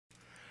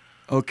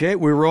Okay,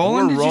 we're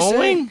rolling. We're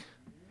rolling?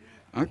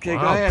 Okay,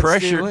 Wow, go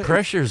ahead.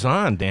 pressure's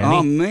on, Danny.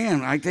 Oh,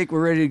 man, I think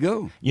we're ready to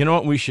go. You know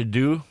what we should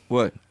do?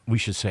 What? We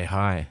should say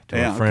hi to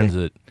Yeah, our friends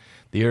at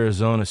the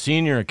Arizona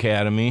Senior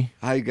Academy.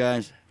 Hi,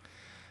 guys.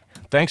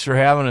 Thanks for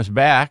having us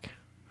back.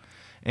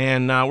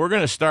 And we're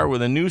going to start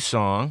with a new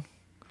song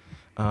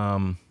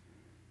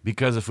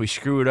because if we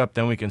screw it up,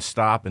 then we can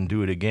stop and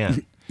do it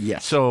again.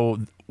 Yes.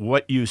 So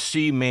what you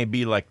see may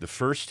be like the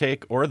first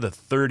take or the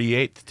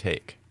 38th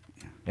take.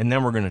 And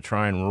then we're going to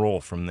try and roll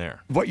from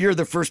there. But you're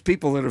the first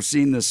people that have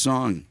seen this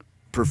song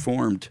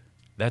performed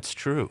That's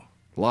true.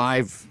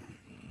 live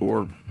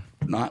or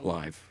not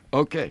live.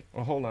 Okay.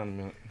 Well, hold on a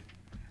minute.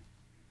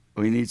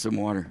 We need some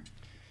water.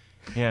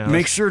 Yeah.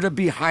 Make sure to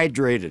be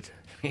hydrated.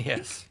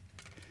 Yes.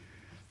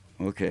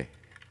 Okay.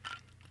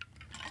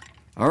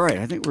 All right,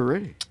 I think we're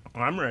ready.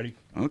 I'm ready.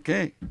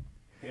 Okay.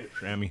 Hit it,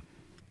 Sammy.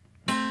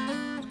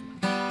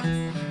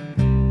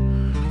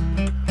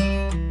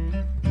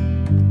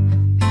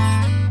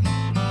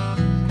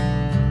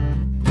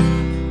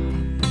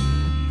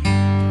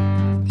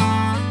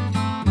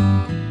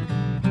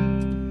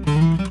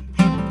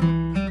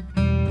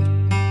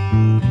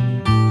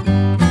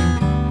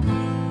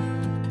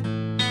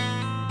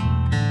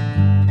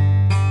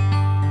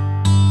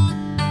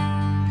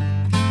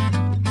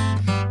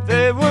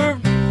 They were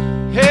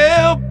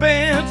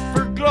hell-bent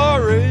for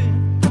glory.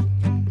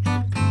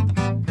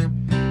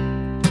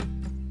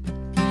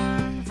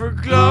 For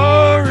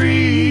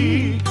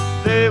glory.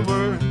 They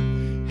were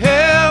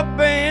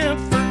hell-bent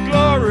for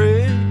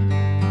glory.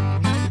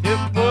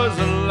 It was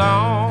a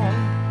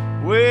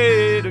long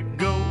way to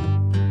go.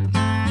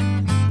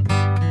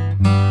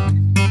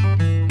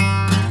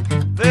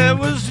 There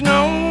was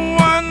no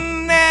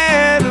one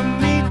there to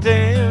meet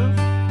them.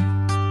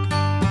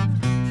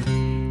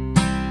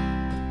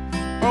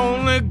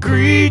 Only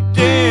greet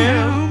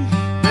them.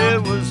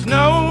 There was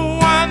no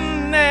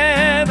one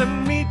there to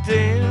meet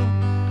them.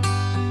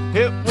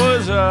 It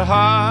was a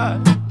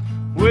hard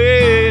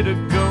way to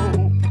go.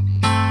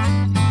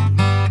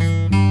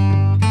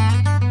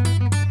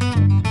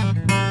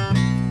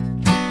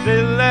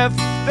 They left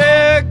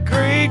their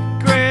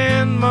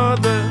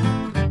great-grandmother.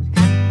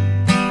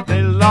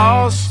 They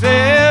lost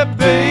their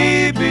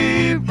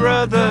baby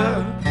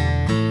brother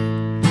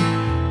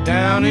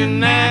down in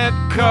that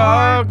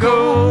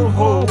cargo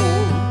hold,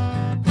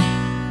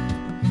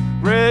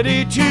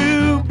 ready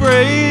to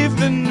brave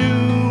the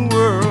new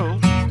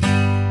world,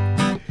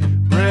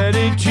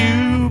 ready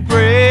to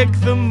break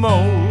the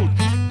mold.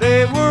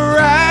 They were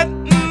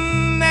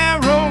writing their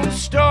own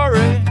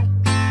story,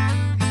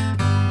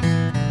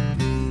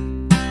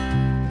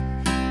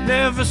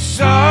 never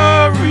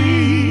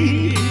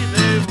sorry.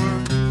 They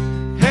were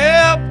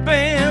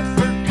hell-bent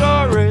for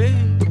glory.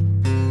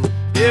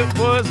 It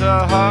was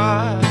a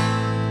hard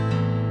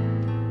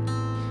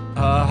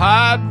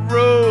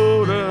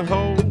road to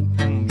hoe.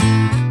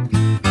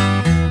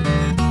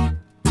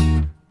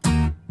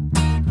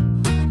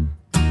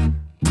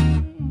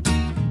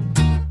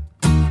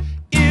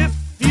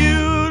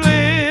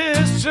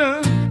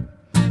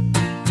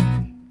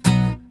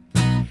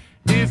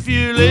 If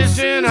you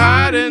listen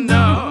hard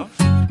enough,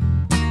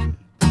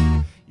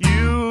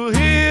 you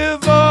hear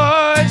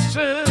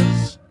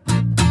voices,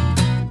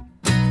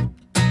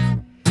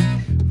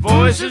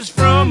 voices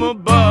from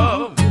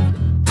above.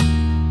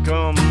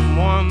 Come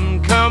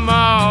one, come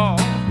all.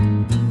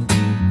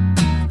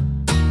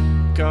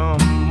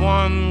 Come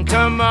one,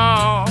 come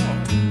all.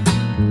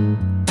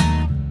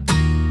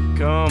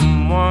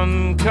 Come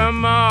one,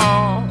 come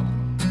all.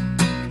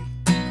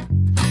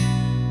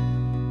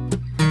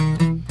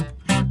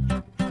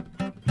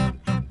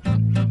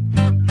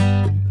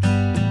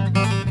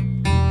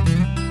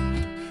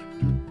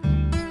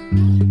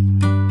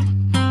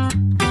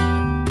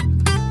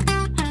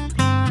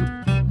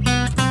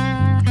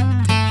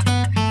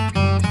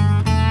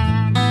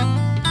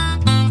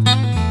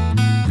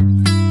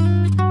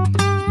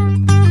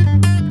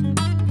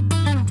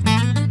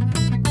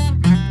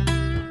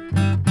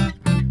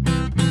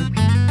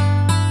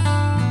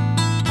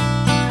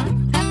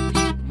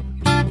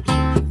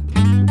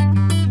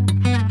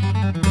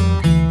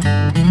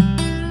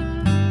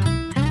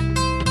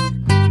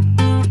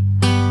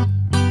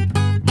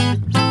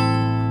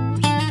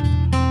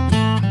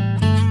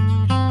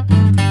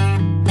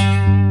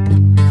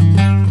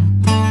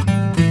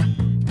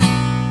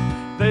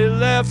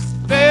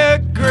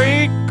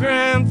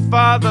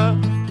 Father,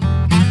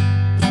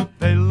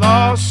 they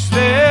lost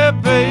their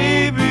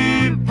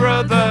baby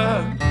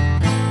brother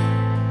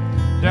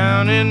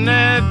down in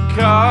that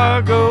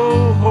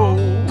cargo hold,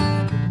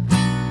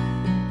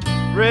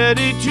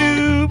 ready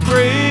to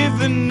brave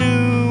the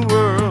new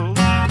world,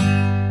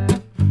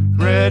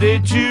 ready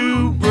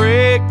to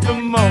break the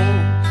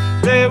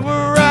mold. They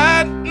were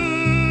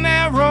writing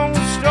their own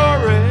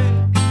story,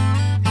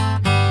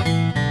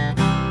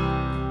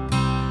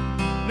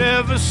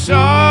 never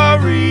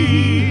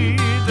sorry.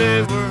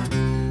 They were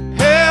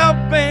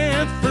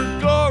hell-bent for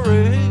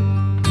glory.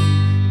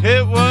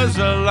 It was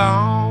a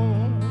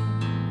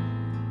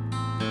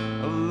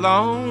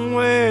long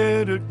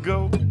way to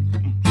go.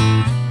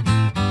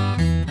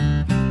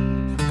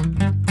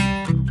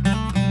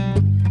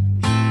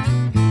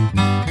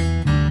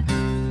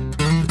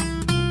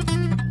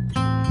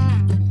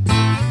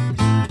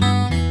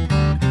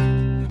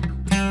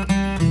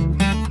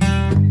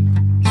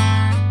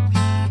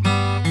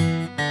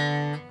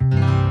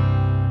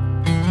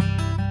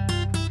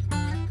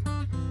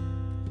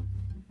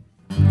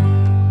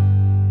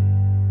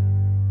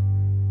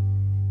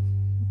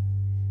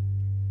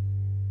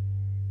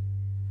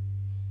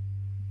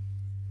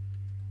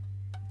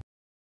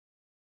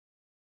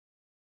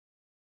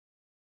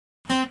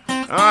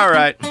 All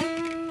right.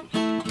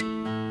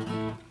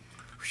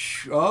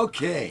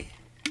 Okay.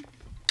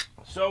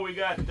 So we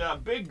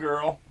got Big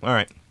Girl. All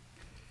right.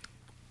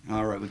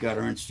 All right, we got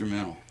our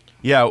instrumental.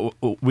 Yeah,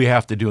 we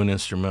have to do an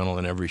instrumental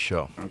in every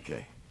show.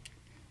 Okay.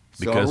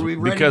 Because, so are we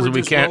ready? because We're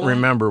we just can't rolling?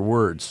 remember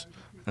words.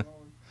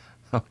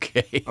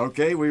 Okay.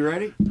 Okay, we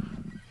ready?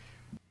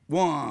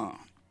 1,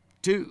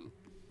 2,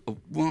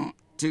 1,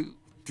 2,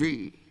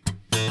 3.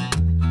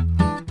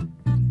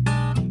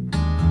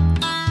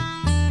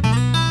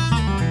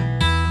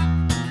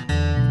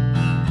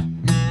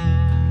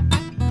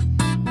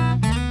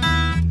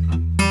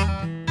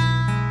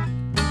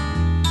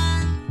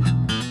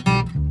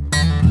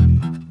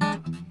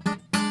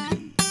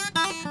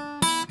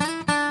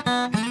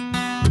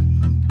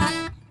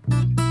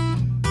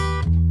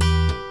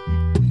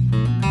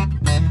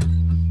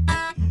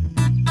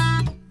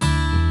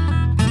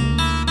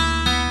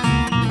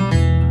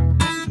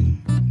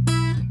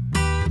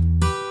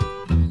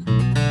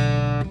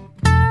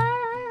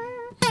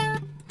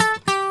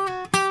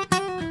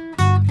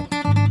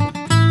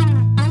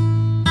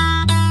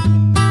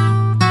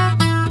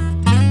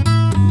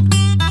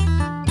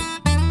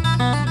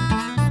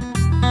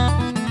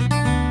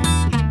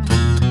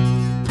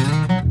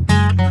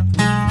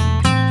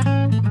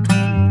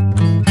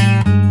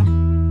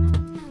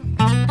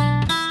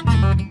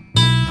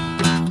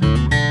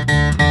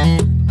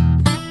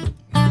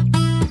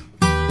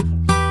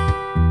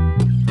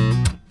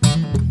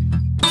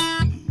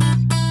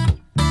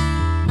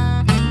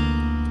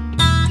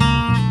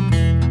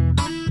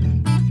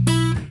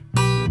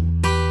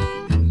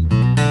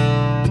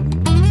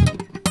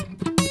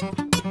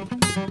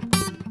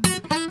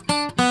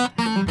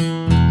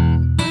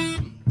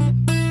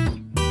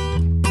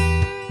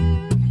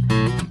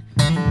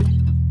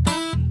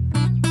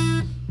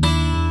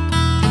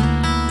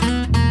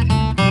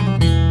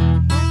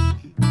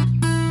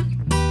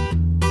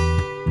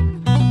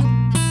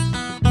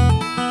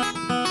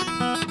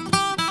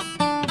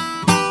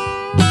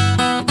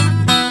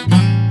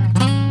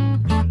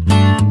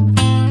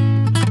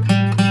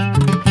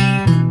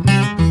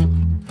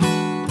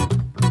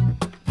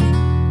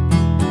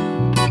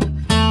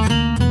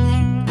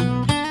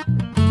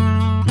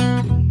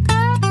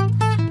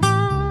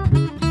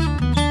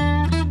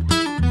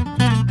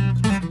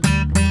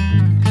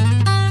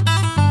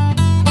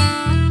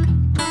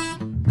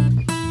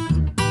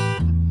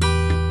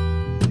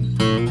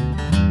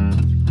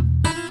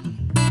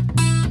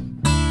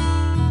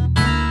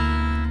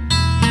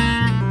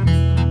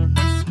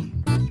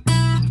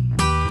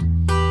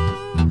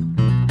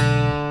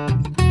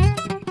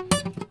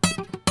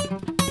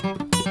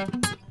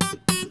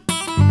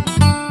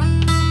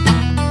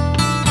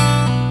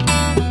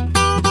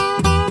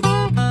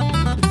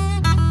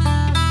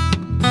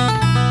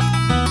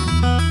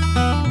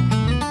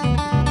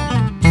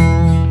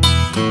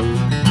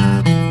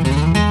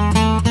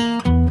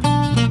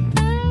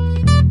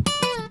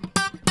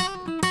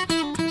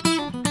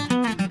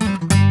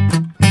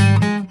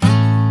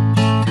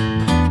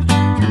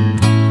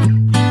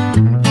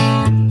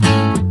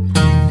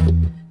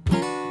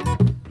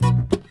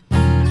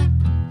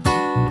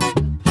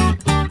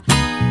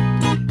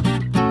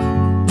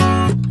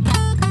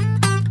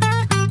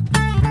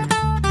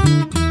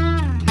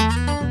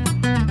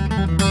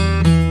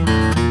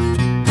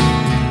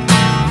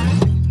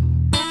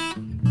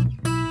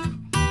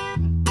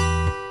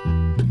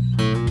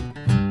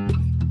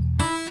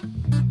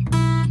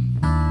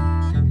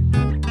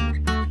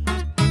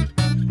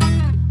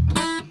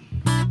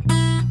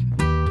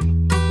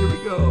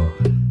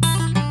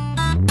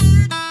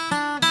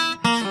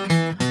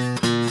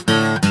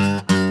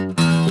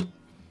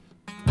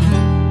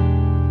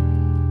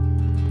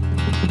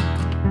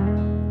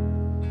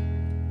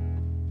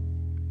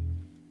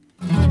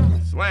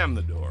 Slam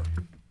the door.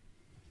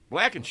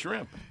 Black and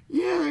Shrimp.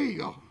 Yeah, there you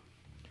go.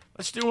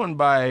 Let's do one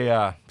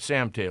by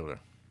Sam Taylor.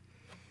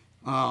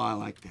 Oh, I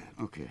like that.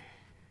 Okay.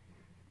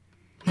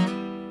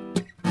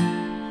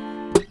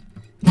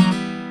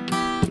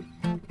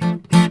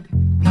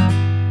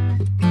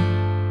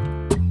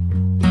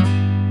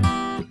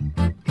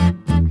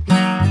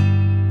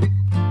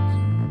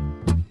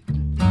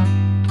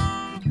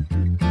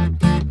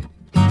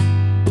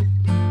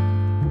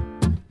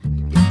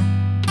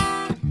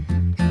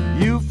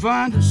 You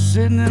find her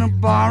sitting in a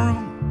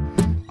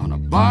barroom on a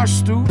bar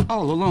stool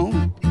all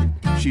alone.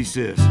 She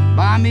says,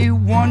 buy me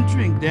one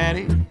drink,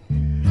 Daddy.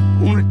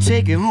 Wanna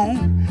take it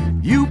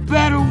home. You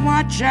better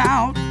watch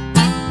out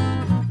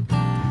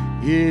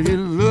if you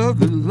love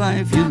the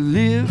life you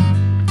live.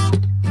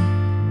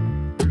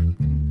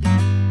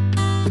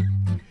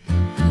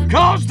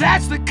 'Cause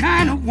that's the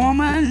kind of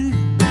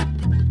woman,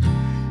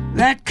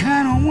 that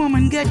kind of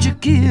woman gets you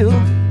killed.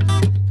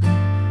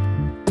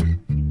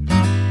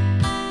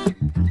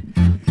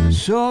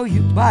 So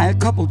you buy a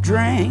couple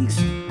drinks,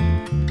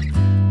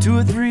 2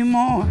 or 3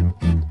 more.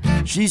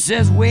 She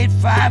says, wait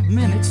 5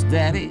 minutes,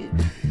 Daddy.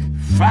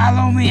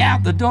 Follow me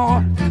out the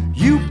door.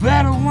 You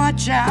better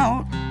watch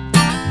out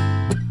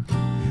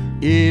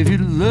if you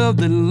love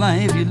the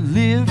life you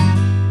live.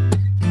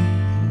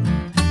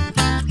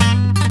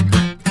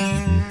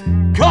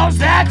 'Cause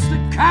that's the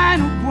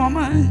kind of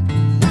woman,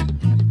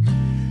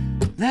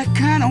 that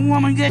kind of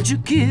woman gets you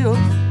killed.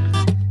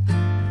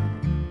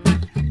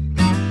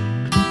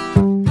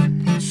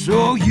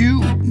 So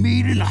you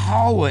meet in the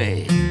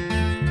hallway.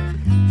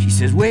 She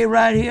says, wait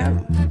right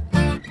here.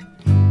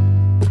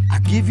 I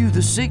give you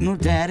the signal,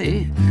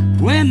 Daddy.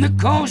 When the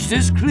coast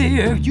is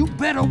clear, you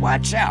better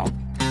watch out.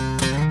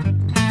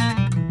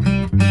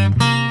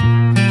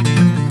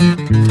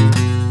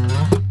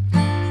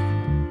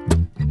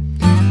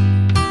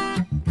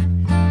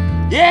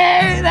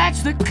 Yeah,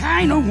 that's the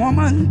kind of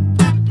woman,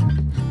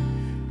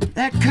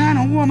 that kind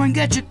of woman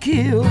gets you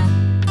killed.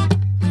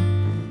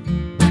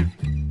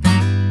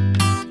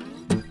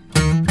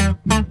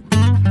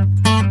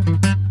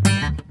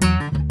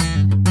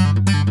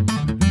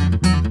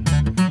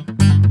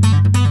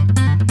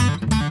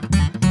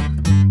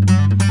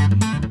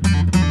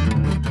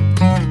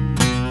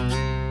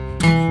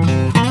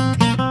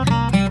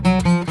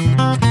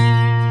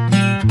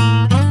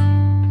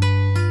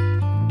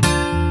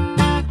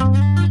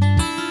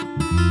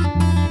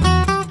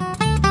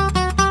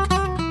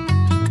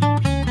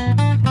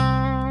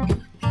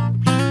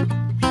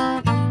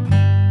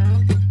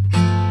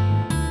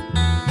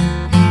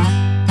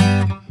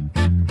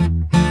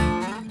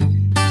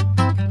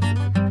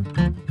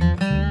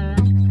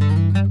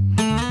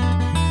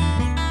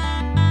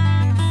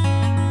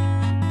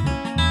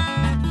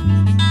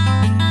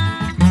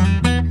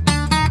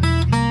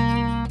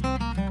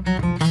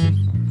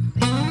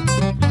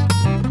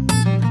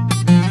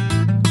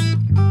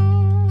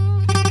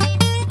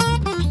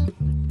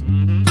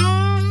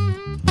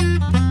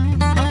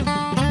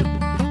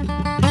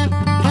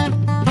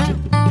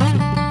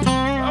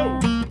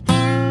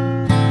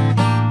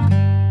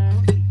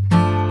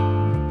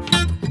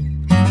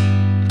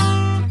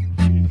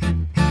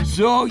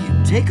 So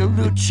you take a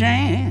little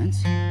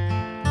chance,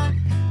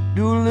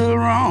 do a little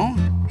wrong.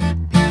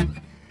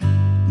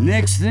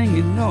 Next thing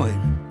you know it,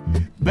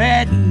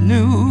 bad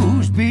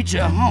news beats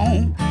you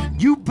home.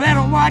 You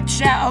better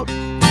watch out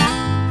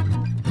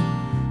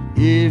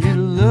if you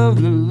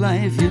love the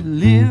life you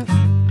live.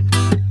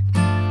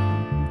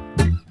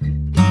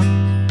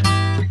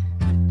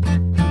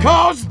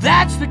 'Cause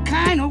that's the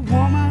kind of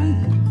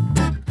woman,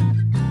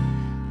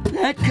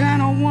 that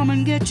kind of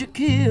woman gets you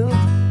killed.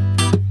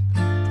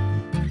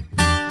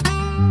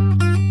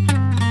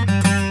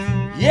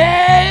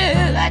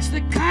 Yeah, that's the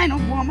kind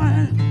of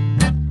woman,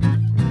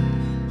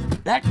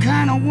 that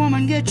kind of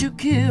woman gets you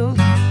killed.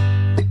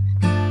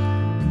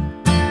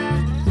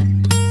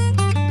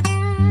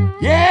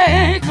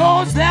 Yeah,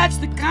 'cause that's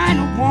the kind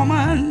of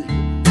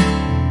woman,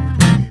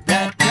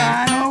 that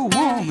kind of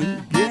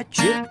woman gets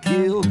you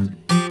killed.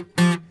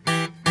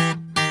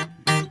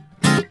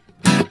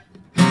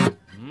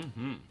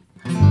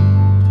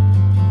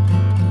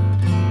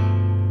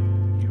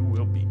 You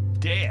will be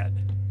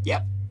dead.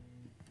 Yep.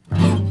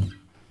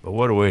 But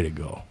what a way to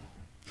go.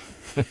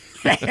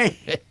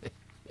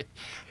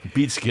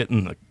 Beats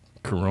getting the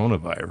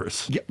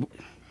coronavirus. Yeah,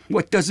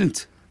 what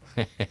doesn't?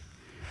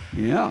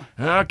 Yeah.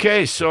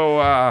 Okay, so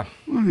What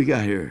do we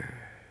got here?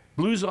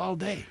 blues all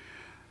day.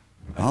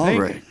 All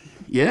think. right.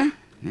 Yeah,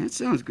 that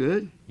sounds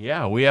good.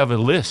 Yeah, we have a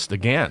list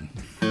again.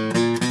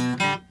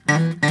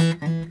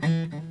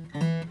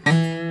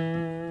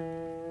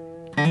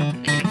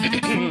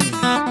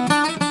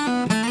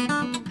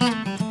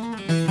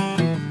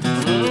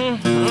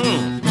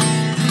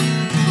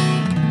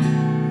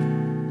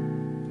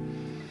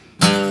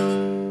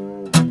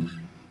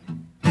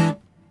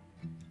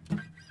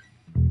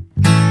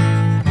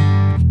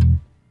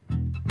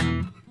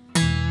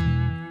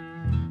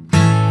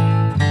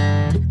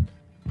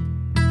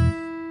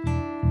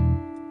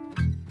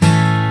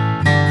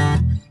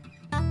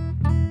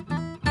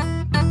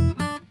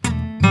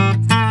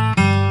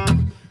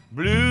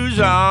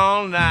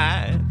 All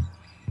night,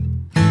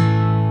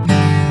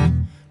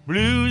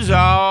 blues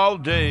all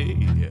day,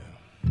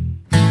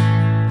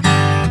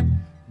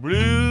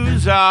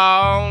 blues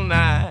all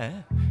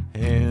night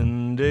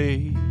and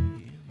day.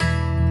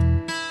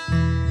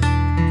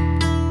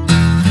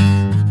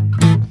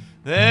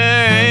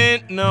 There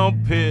ain't no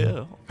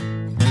pill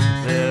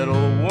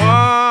that'll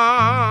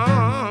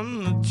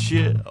warm the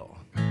chill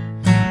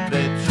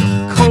that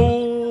your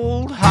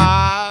cold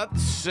heart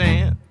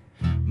sent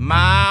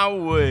my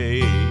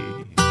way.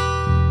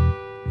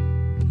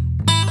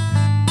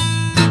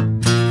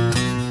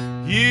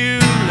 You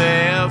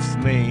left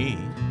me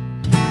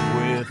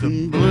with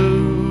the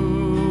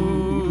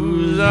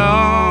blues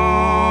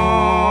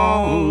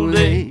all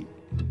day.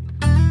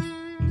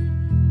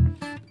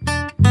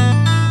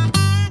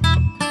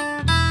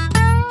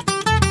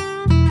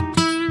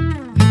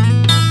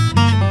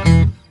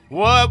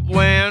 What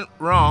went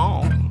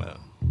wrong?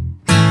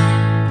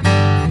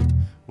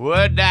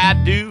 What'd I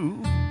do?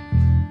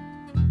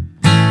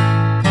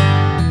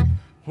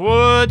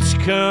 What's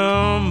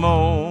come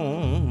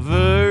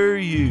over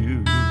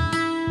you?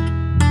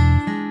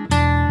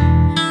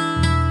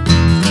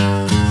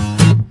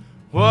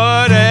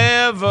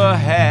 Whatever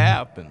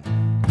happened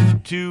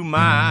to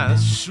my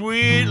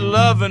sweet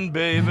loving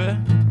baby?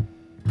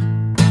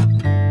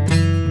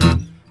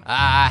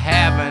 I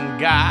haven't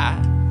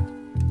got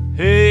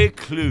a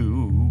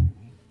clue.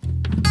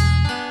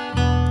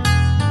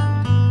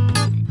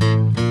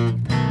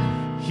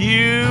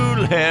 You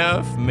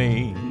left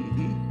me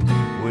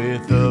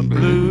with the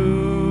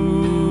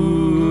blues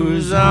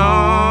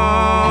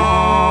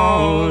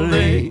all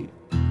day.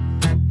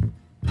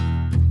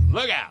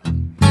 Look out.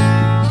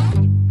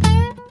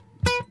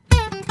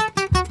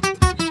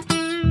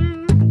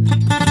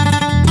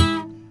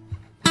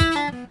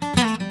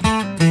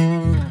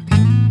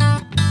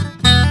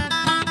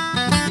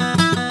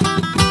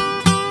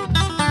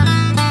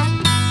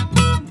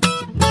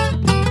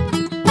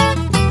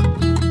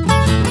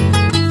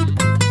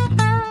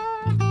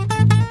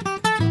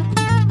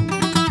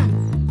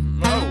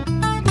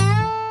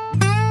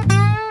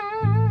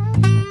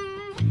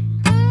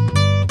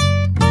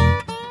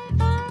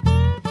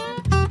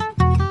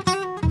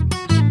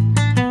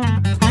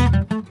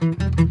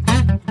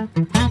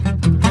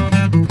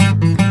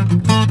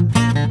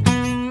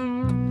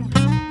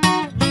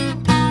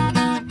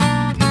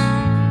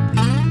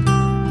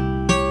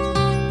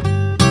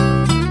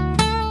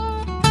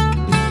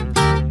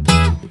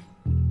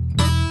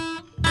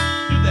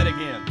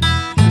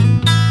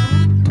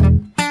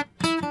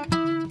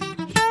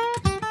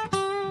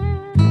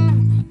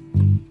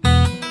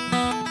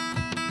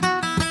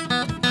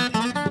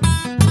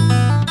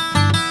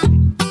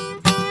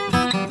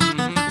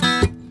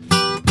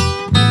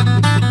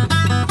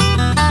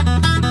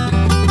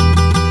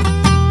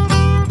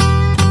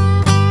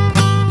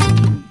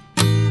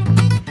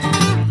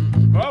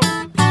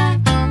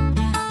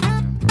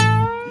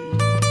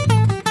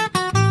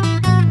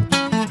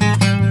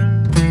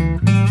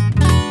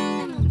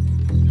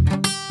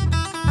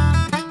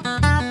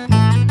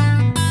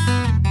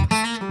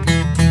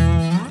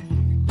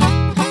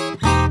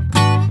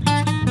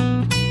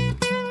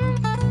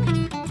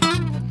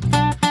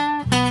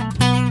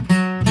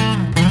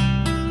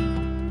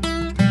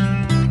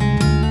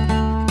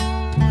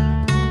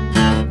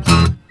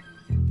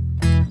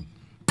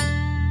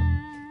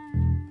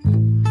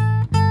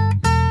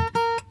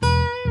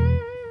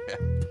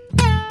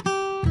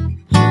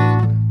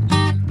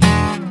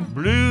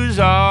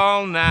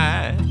 All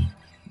night,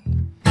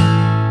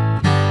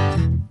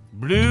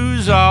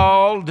 blues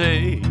all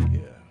day,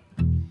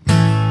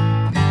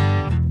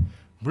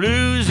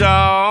 blues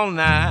all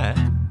night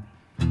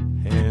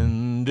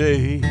and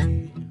day.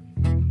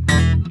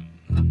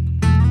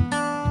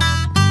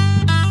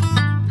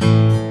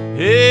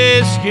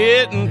 It's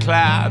getting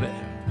cloudy,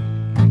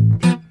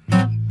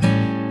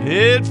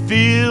 it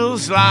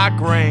feels like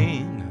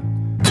rain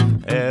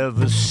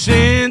ever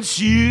since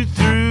you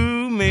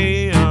threw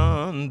me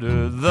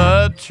under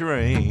the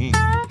train.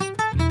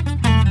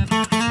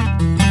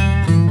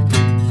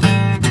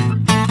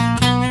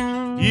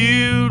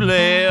 You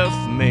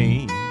left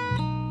me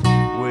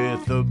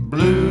with the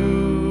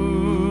blues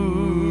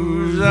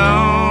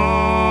all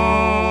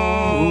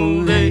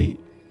day.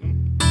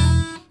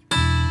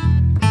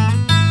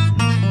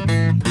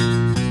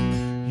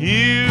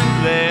 You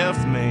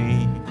left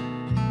me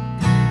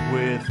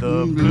with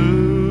the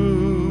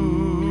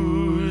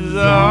blues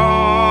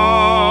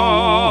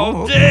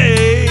all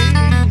day.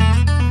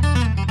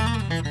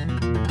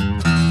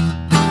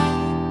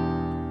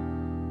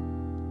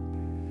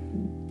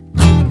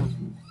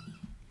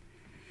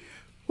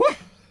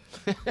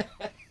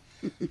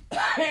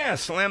 Yeah,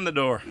 slam the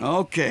door.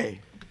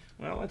 Okay.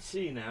 Well, let's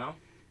see now.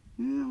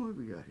 Yeah, what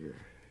do we got here?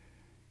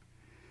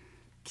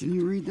 Can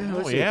you read that?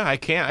 Oh, yeah, I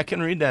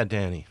can read that,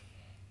 Danny.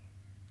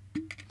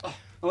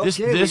 Okay,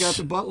 we got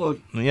the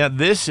buttload. Yeah,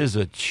 this is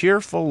a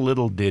cheerful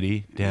little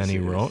ditty Danny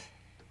wrote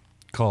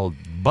called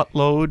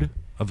Buttload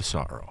of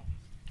Sorrow.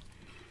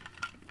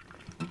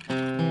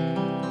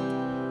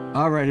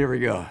 All right, here we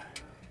go.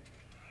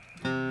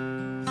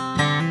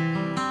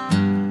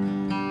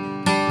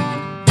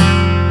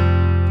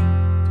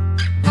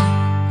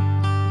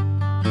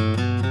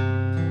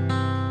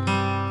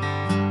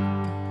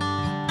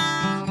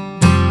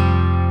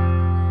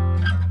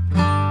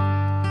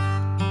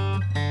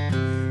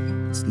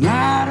 It's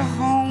not a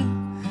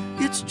home,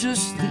 it's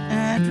just an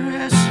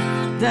address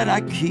that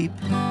I keep.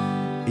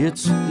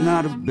 It's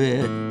not a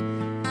bed,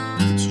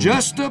 it's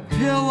just a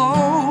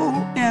pillow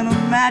and a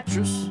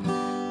mattress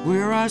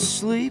where I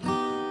sleep.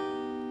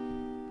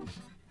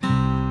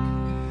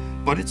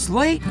 But it's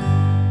late,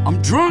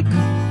 I'm drunk,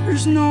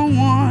 there's no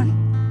one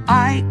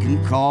I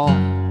can call.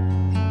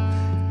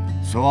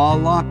 So I'll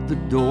lock the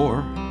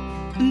door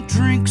and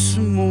drink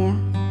some more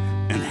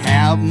and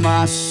have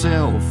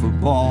myself a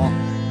ball.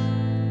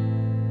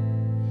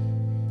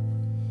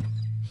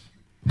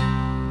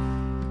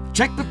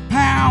 Check the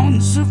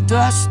pounds of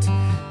dust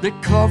that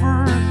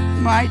cover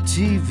my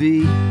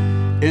TV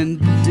and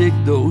dig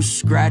those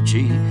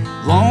scratchy,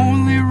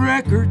 lonely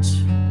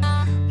records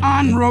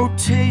on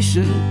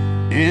rotation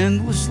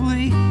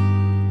endlessly.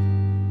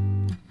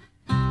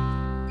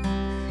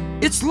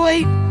 It's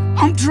late,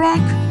 I'm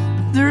drunk,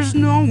 there's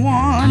no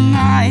one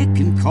I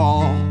can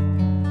call.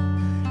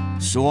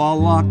 So I'll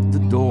lock the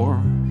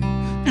door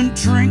and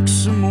drink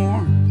some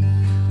more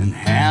and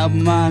have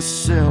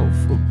myself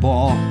a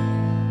ball.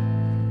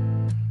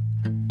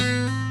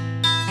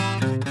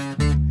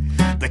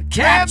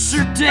 cats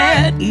are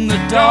dead and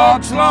the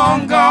dog's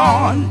long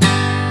gone.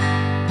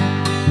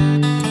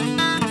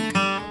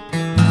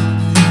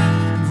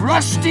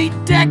 Rusty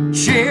deck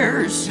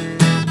chairs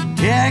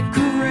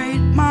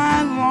decorate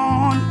my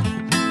lawn.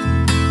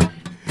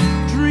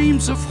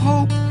 Dreams of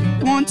hope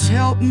once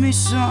helped me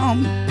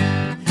some.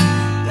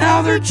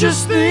 Now they're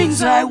just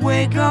things I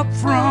wake up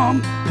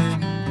from.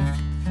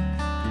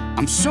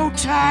 I'm so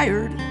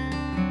tired.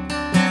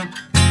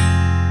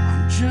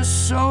 I'm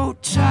just so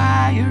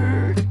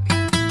tired.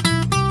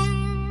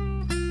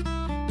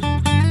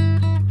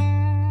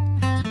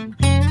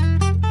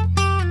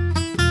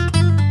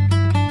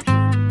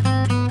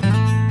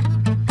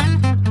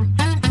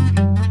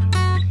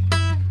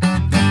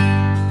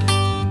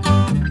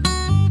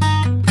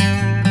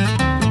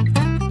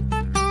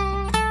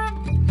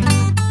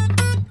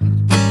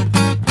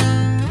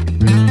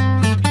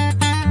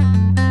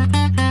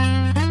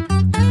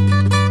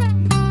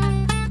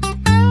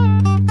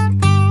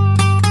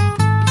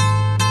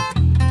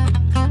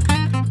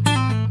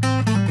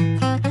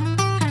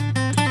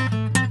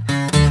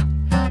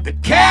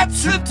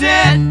 Cats are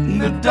dead and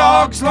the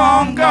dog's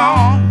long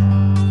gone.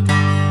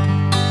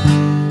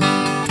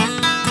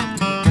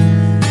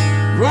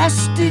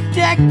 Rusty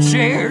deck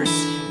chairs,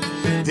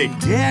 they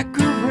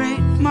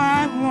decorate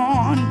my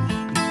lawn.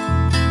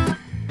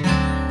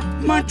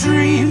 My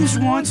dreams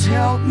once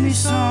helped me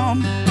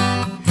some.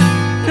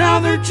 Now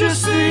they're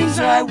just things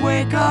I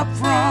wake up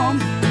from.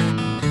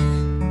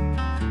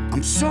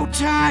 I'm so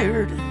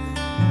tired.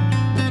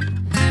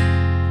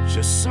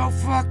 Just so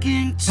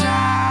fucking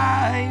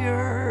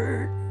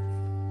tired.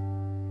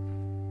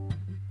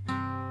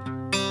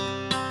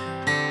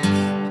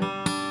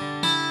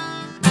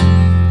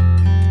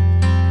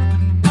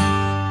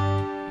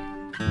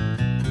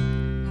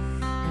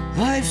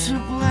 Life's a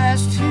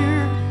blast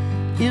here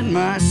in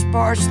my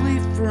sparsely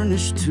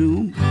furnished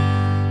tomb.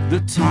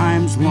 The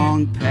time's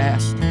long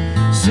past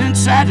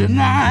since I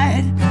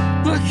denied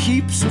the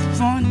heaps of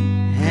fun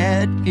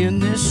had in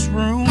this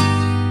room.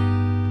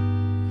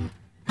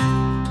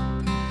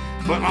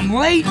 But I'm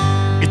late,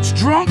 it's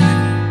drunk,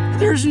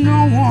 there's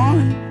no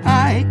one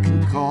I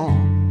can call.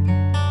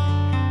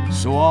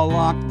 So I'll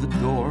lock the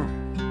door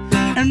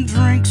and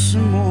drink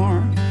some more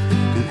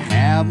and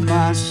have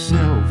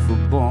myself a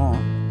ball.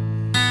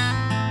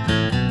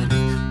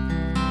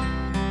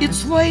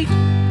 It's late,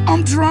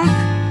 I'm drunk,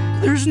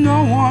 there's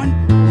no one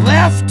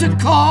left to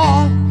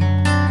call.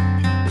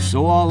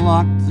 So I'll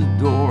lock the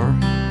door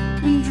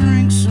and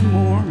drink some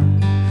more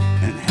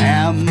and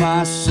have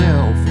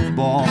myself a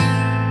ball.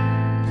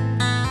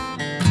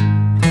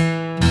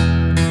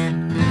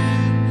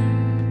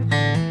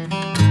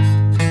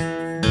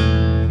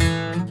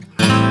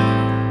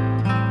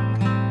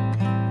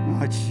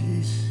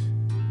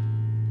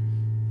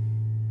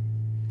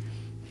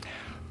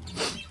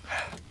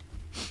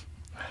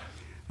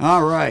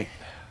 All right.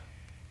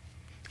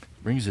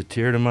 Brings a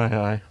tear to my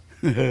eye.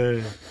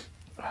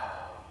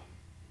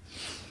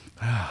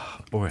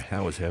 Boy,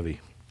 that was heavy.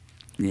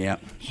 Yeah.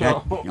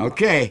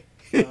 Okay.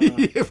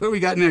 What do we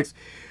got next?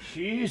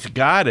 She's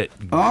got it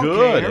Okay,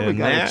 good. Here we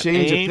got to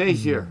change the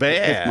pace here.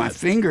 Bad. If my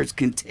fingers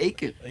can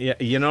take it. Yeah,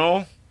 you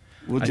know,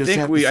 We'll just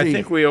have to see. I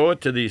think we owe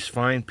it to these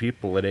fine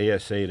people at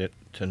ASA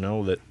to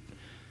know that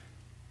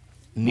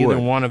neither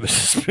one of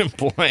us has been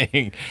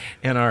playing,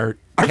 and our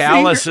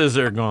calluses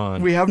are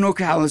gone. We have no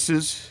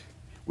calluses.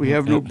 We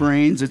have no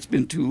brains. It's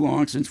been too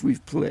long since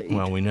we've played.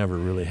 Well, we never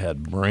really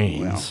had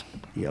brains.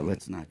 Well, yeah,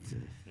 let's not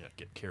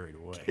get carried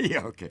away.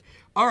 Yeah, okay.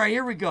 All right,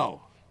 here we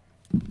go.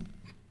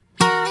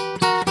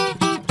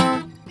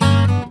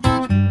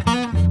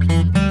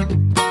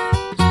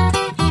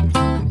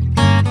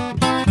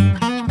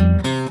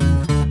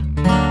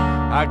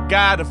 I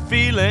got a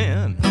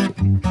feeling,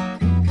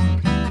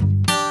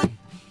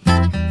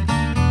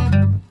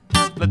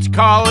 let's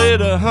call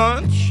it a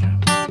hunch.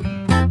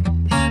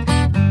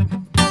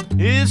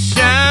 It's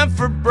time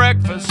for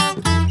breakfast,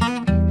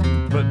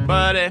 but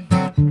buddy,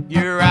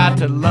 you're out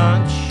to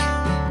lunch.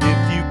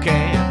 If you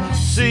can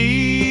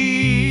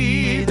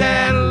see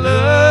that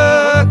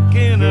look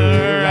in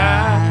her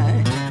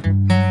eye,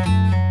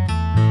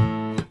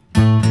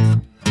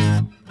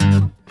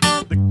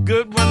 the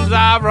good ones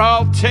are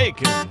all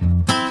taken.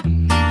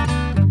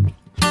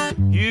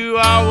 You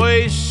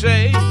always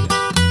say,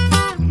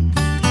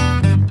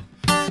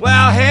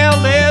 well,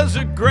 hell, there's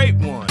a great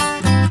one,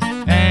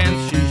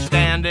 and she's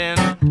standing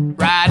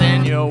right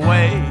in your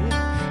way,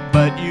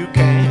 but you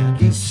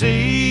can't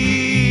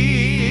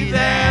see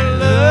that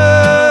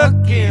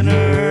look in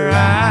her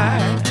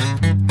eye.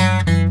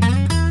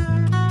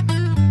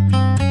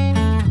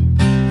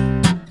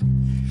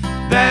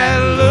 That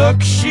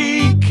look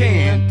she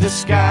can't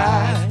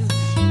disguise.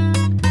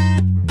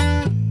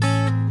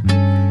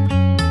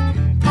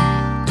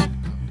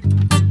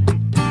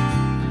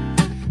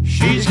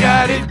 She's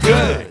got it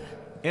good,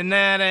 and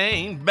that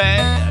ain't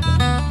bad.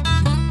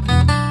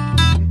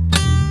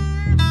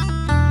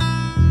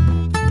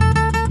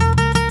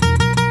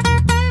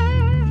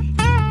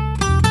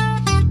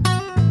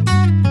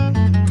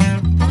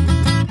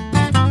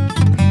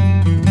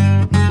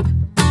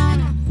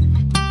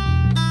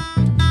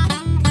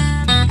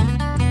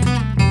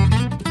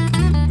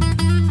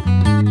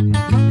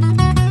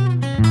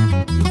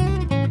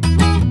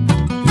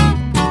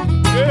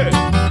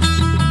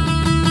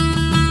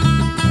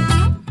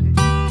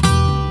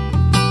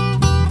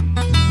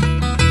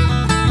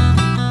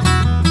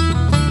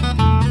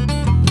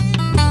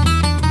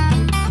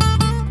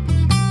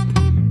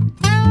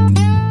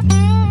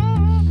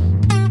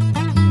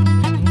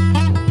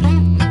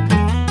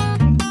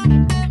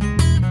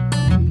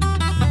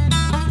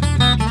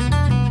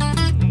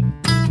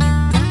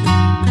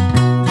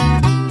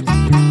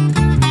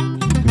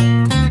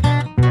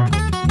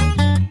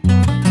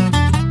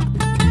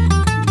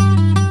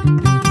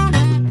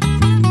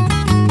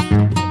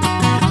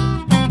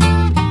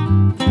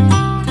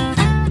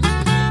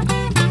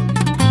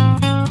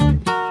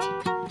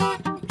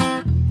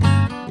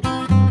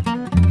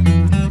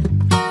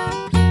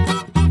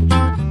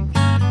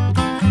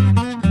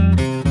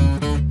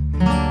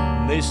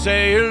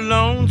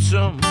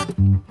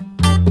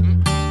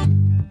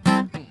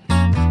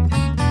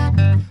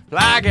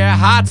 like your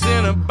heart's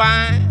in a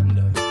bind.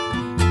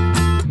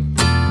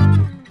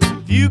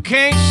 If you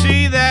can't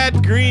see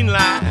that green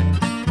light,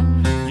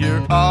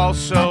 you're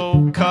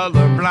also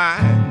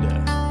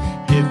colorblind.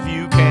 If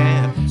you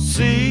can't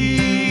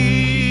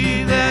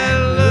see that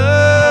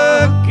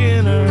look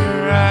in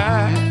her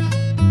eye,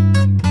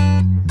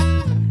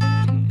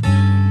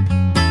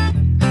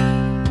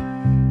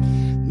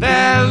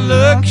 that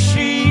look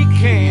she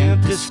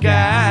can't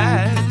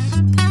disguise.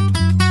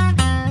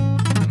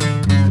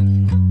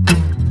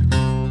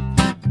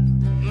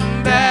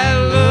 That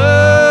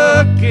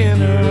look in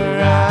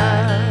her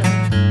eye.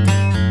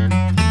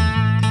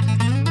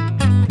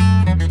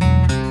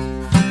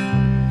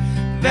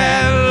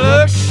 That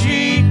look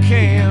she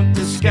can't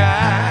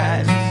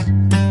disguise.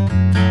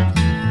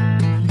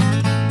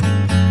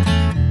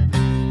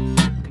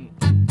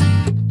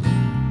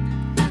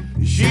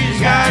 She's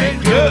got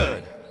it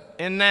good,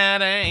 and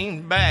that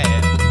ain't bad.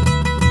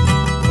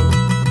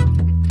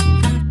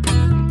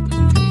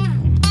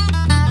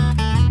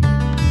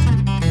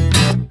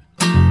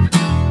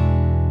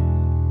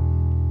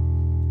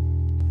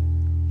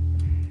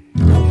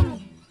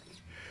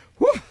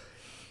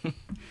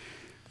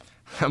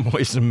 I'm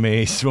always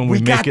amazed when we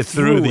make it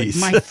through these.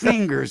 My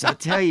fingers, I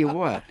tell you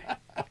what.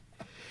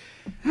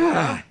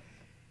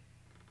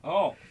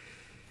 Oh,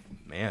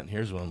 man,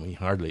 here's one we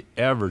hardly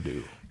ever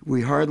do.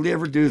 We hardly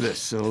ever do this,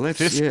 so let's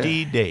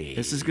 50 days.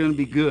 This is going to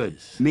be good.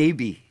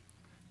 Maybe.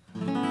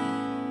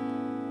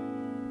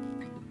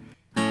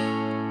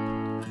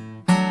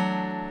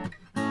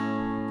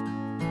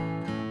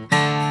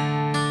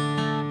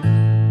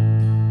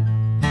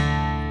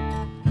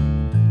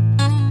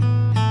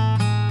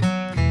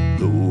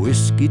 The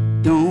whiskey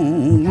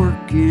don't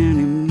work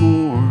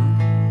anymore.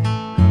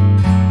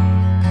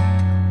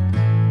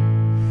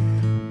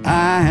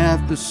 I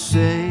have to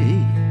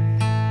say,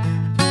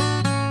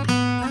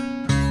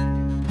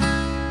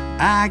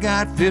 I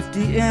got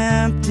 50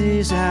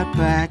 empties out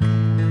back,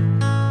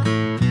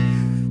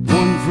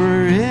 one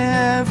for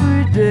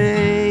every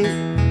day.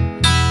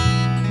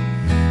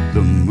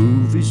 The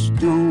movies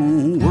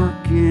don't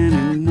work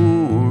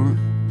anymore.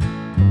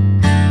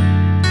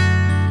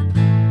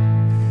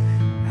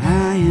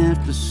 I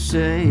have to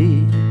say,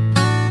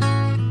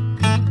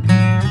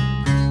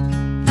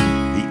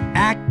 the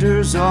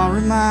actors all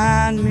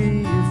remind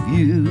me of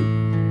you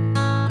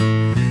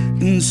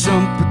in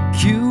some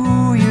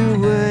peculiar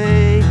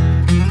way.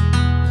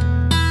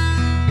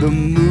 The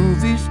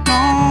movies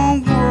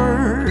don't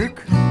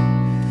work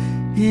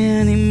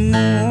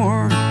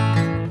anymore.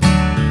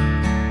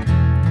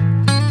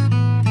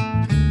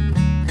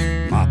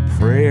 My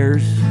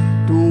prayers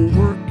don't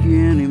work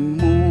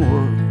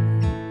anymore.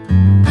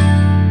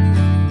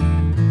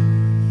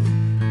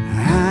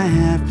 I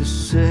have to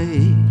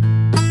say,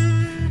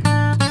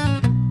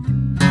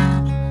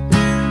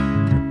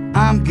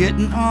 I'm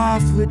getting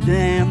awfully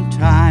damn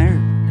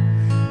tired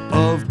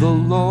of the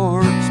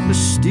Lord's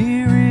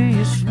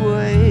mysterious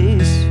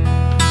ways.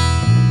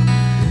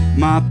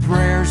 My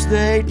prayers,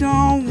 they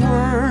don't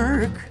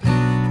work.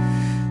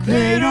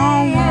 They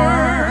don't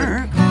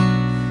work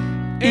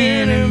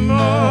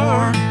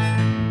anymore.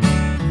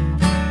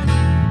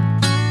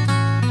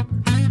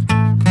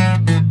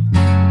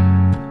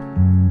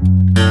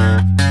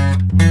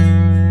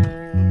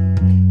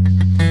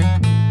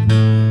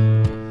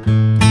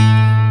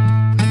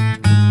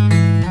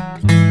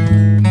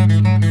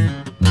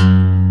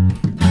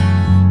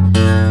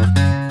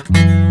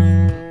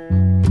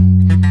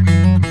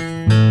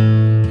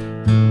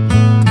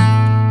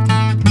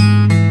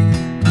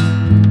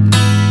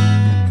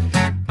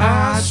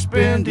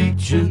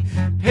 Each and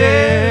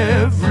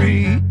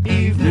every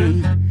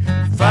evening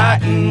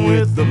fighting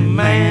with the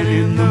man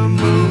in the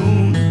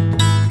moon.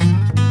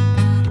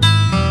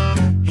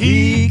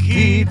 He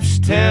keeps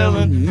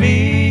telling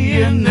me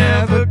you're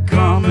never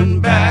coming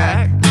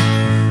back,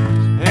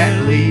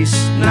 at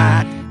least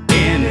not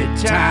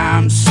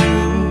anytime soon.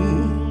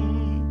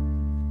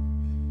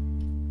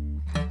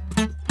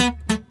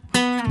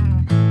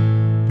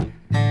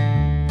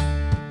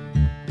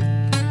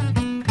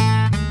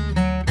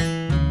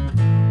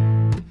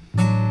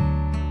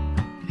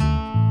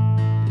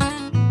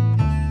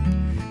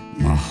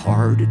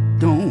 Heart, it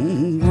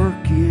don't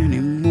work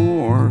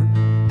anymore.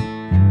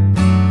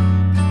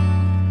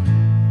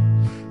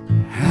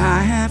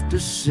 I have to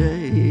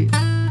say,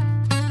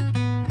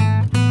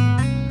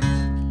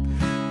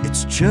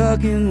 it's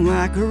chugging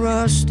like a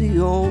rusty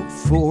old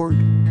Ford,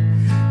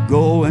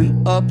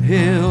 going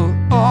uphill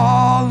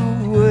all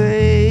the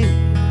way.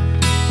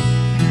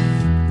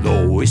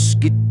 The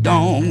whiskey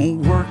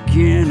don't work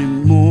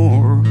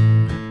anymore.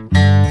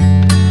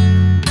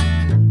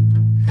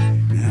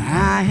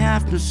 I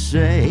have to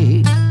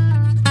say,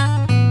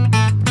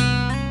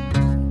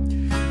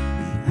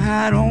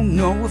 I don't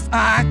know if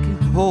I can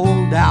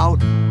hold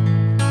out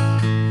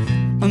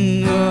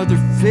another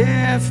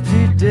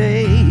 50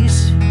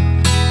 days.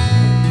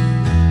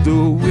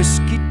 The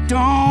whiskey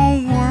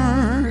don't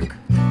work.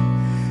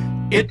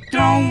 It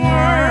don't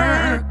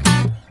work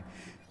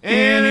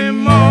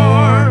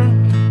anymore.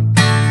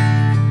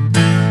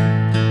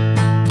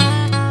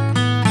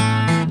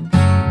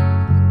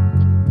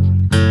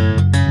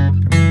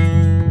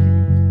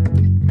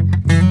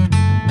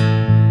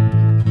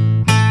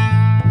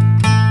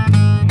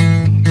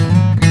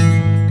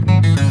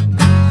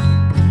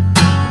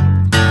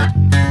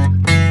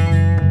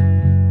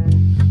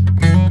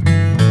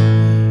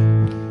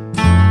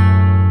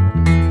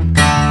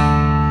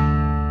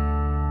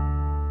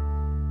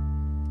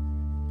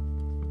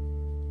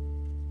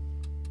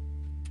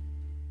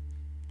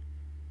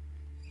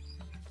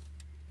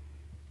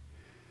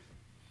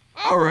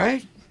 all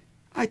right.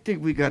 I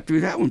think we got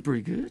through that one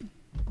pretty good.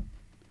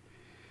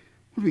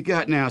 What do we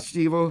got now,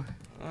 Steve-O?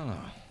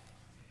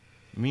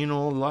 Mean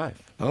Old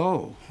Life.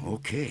 Oh,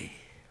 okay.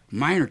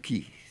 Minor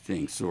key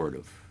thing, sort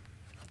of.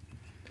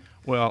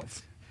 Well,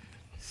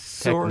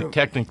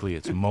 technically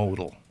it's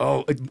modal.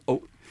 Oh, God,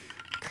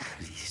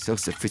 he's so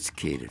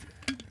sophisticated.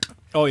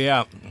 Oh,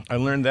 yeah. I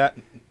learned that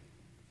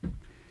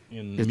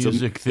in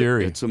music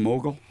theory. It's a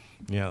mogul?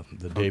 Yeah,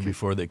 the day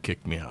before they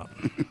kicked me out.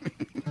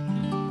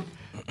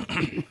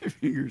 My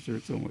fingers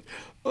hurt so much.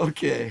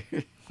 Okay.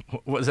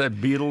 What was that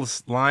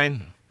Beatles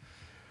line?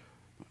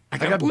 I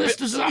got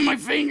blisters on my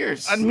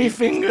fingers. On me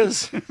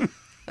fingers.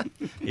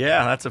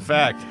 Yeah, that's a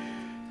fact.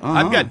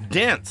 I've got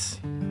dents.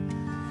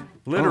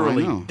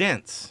 Literally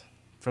dents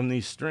from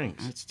these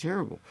strings. That's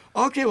terrible.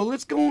 Okay, well,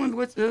 let's go on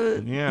with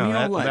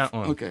that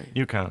one. Okay.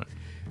 You count it.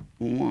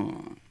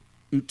 1,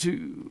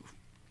 2,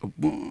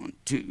 1,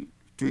 2,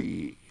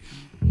 3.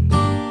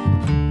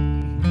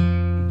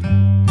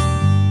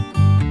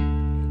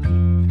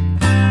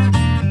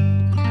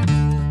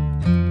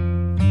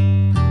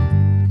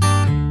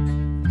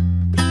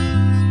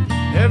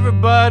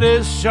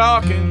 Everybody's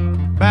talking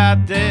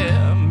about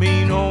their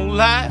mean old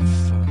life.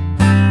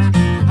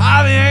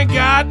 How they ain't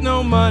got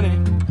no money.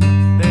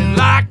 They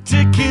like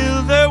to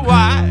kill their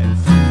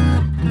wife.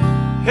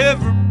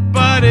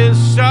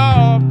 Everybody's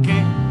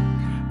talking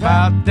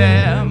about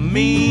their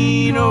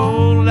mean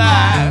old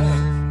life.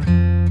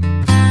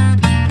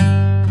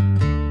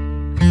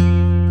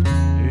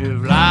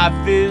 If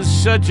life is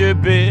such a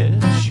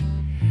bitch,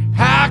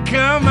 how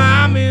come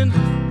I'm in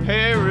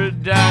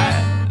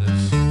paradise?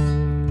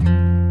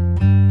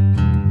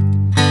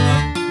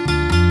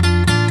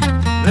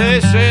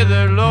 They say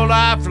the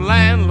low-life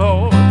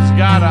landlord's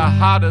got a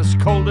heart as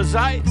cold as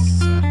ice.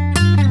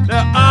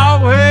 They're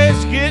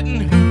always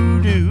getting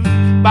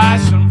hoodooed by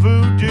some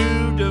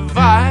voodoo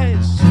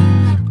device.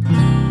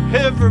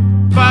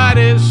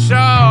 Everybody's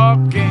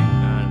talking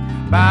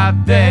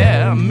about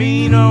their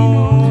mean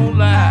old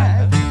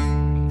life.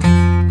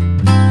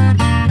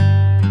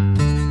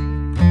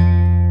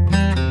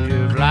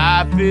 If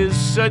life is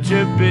such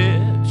a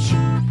bitch,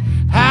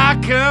 how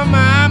come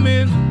I'm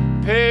in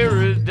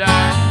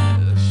paradise?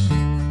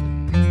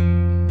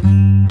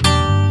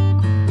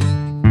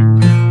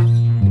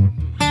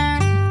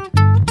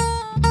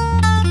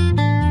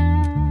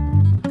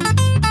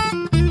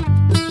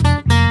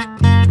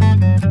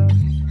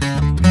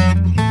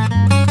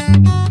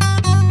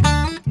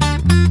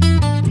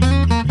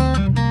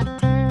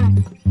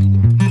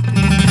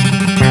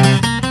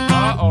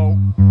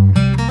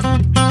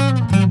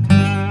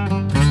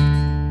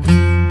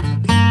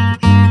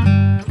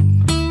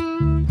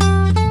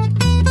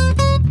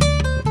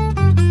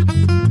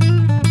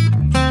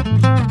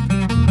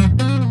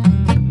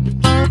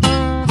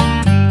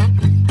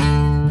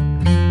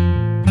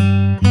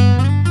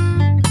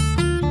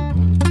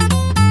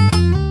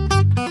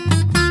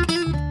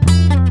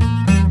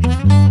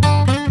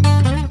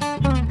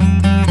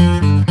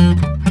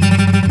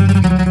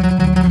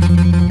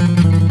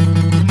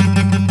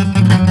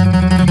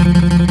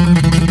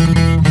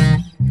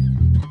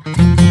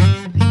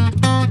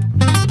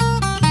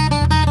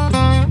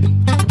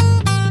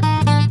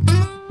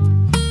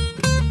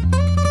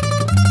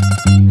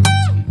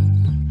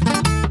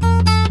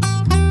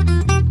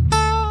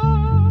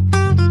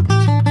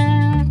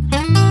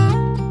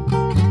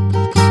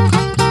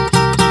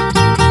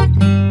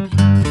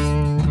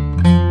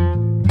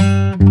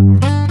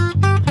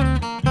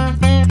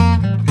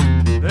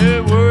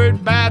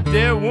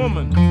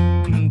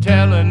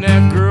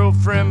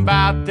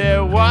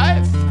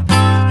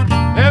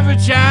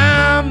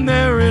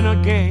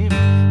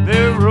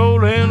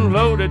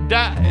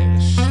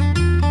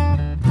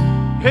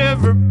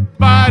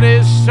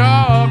 Everybody's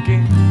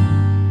talking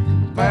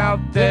about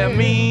their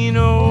mean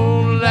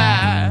old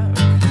life.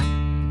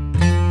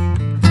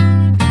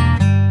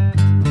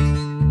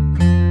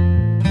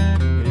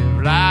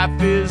 If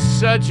life is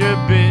such a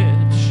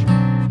bitch,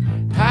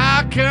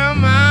 how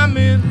come I'm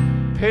in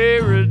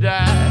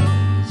paradise?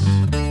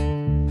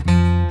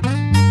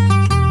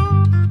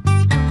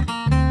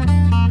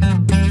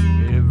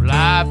 If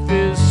life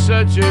is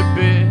such a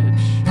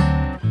bitch,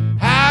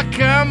 how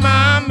come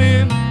I'm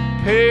in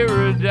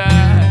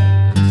paradise?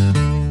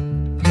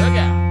 Look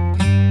out.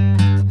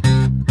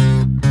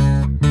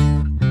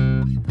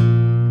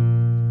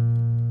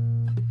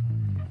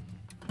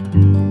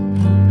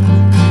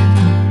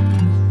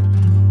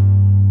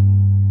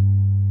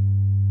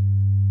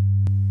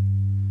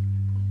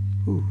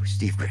 Ooh,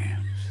 Steve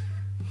Grams.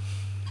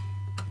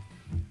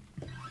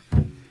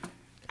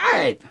 All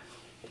right.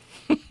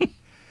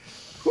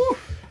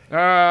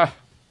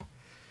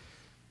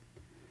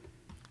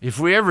 If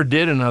we ever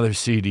did another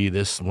CD,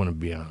 this wouldn't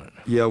be on it.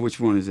 Yeah, which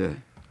one is that?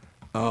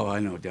 Oh, I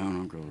know, Down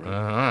Uncle,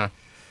 right?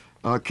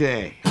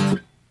 Okay.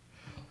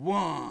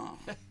 1,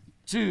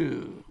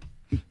 2,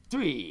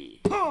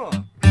 3.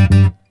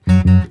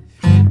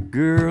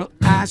 Girl,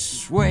 I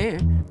swear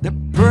the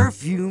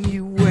perfume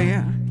you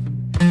wear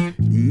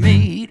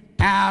made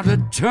out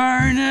of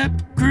turnip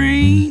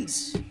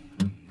greens.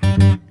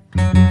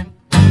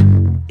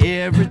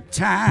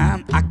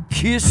 time I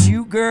kiss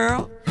you,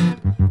 girl,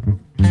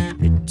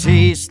 it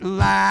tastes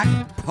like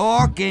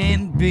pork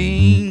and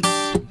beans.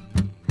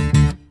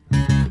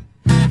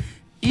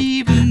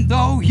 Even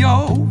though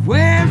you're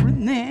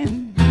wearing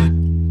them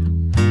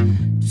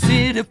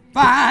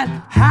certified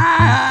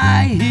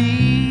high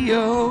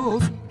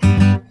heels,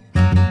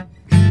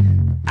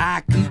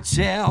 I can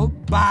tell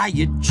by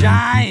your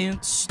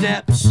giant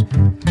steps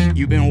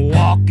you've been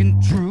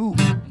walking through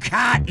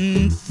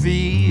cotton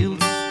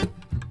fields.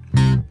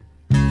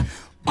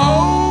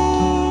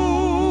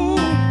 Oh,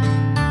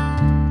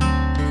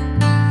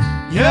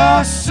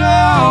 you're so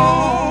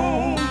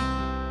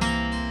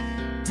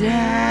down,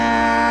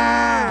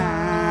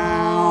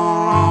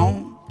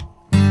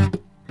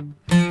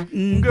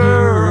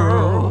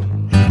 girl.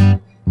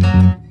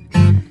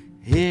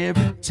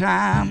 Every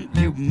time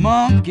you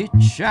monkey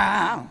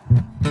child,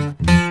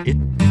 it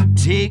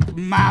take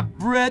my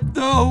breath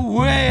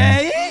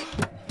away.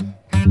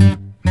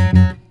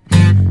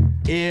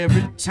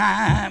 Every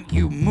time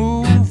you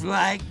move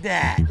like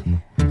that,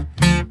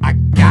 I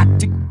got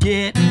to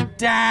get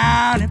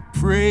down and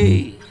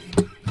pray.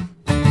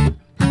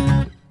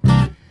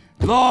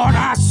 Lord,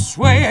 I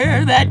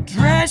swear that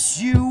dress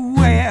you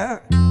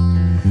wear,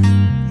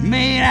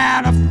 made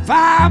out of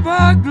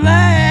fiberglass.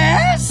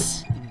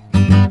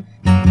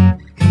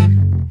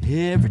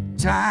 Every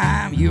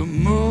time you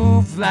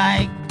move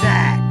like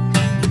that,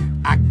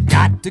 I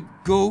got to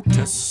go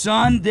to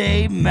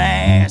Sunday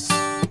Mass.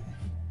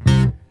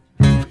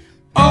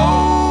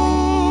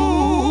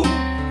 Oh,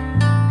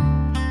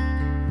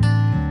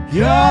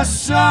 you're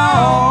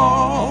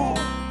so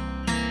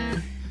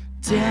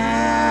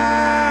down,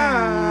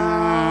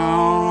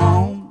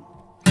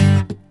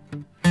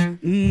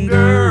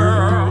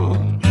 girl.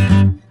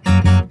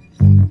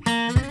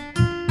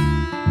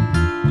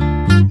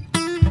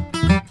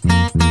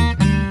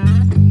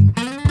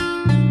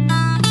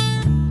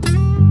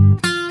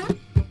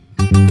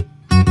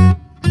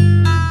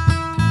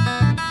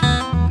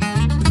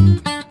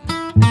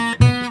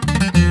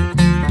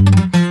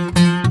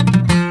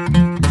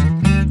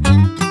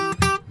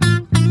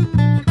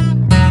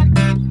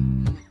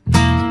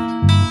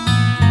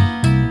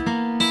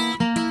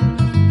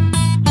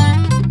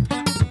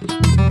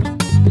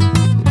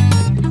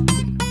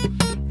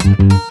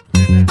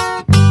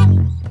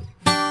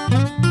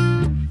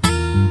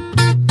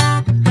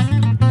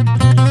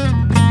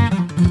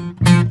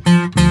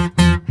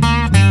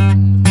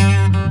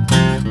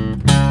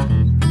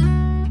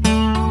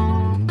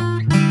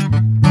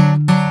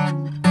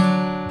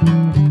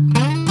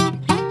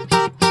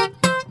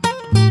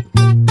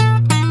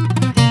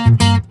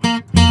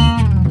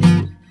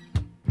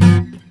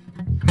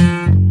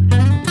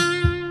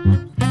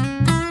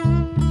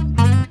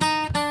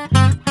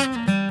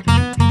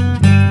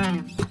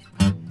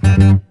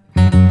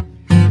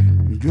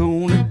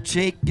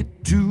 Take you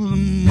to the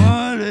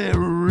muddy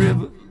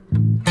river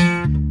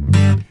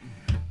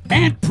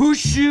and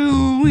push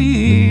you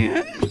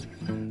in,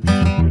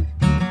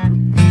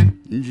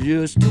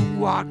 just to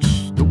watch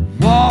the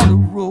water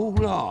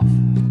roll off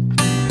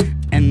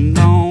and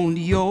on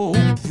your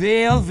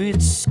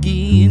velvet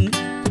skin.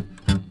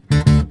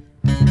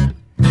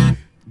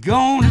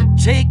 Gonna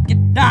take you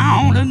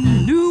down to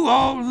New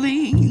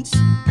Orleans,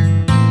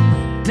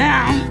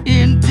 down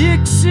in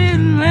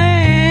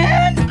Dixieland.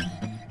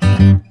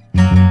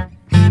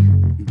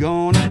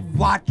 Gonna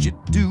watch you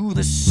do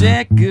the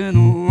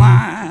second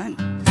line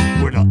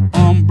with an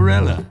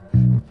umbrella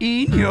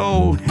in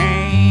your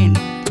hand.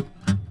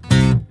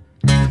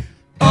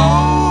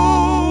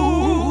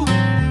 Oh,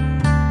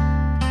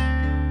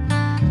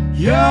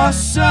 you're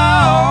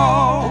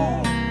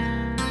so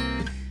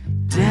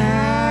down,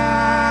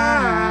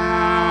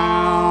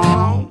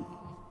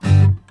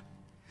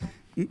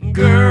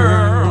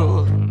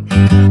 girl.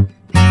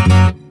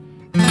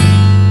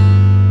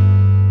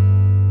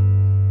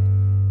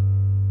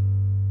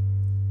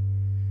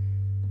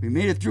 We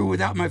made it through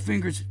without my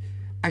fingers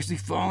actually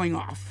falling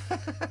off.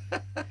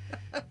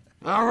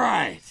 All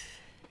right.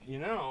 You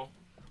know.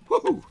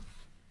 Woo!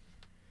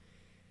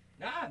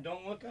 Nah,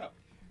 don't look up.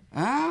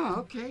 Ah,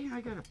 okay. I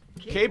got a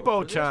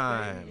Capo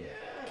time.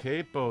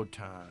 Yeah. Capo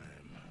time.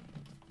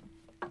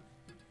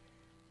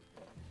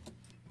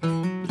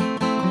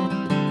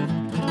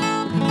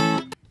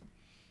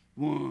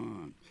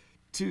 One,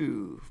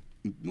 two,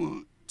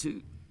 1,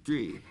 2,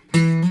 3.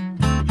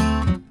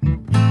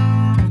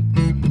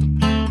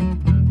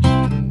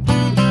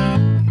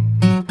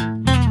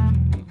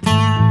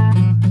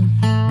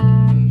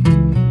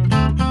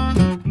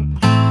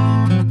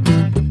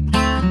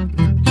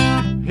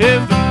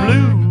 If the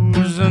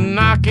blues are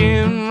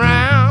knocking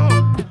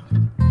round,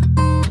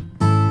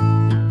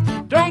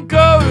 don't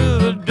go to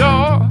the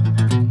door.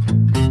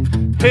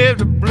 If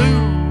the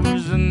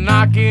blues are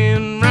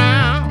knocking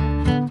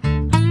round,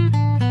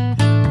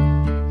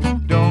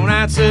 don't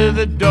answer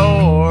the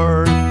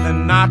door. They're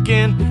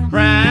knocking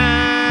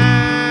round.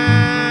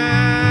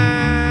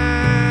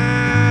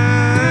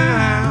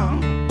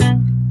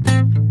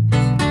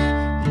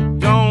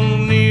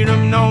 Don't need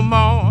them no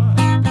more.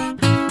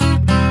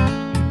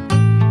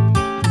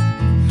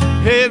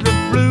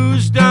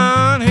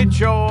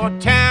 your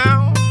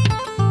town.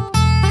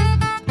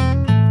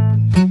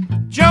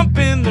 Jump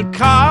in the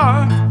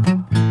car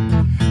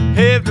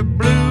if the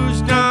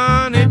blues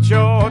done hit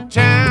your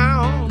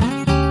town.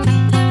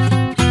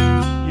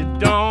 You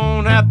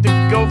don't have to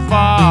go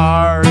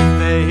far if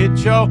they hit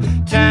your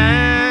town.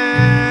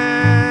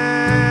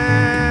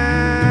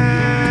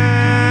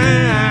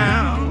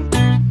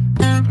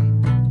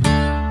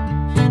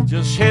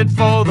 Just head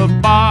for the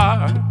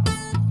bar.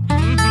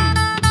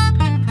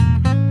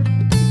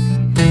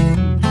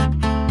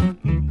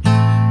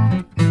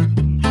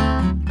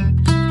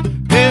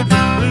 If the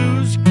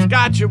blues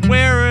got you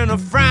wearing a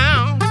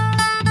frown,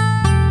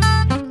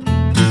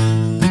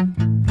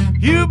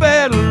 you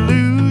better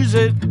lose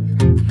it.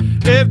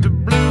 If the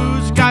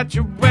blues got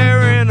you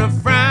wearing a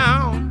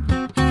frown,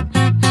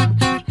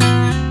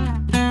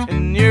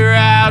 and you're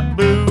out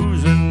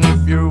boozing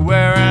if you're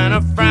wearing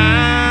a frown.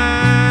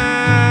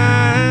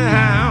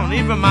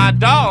 Even my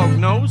dog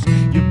knows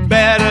you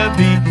better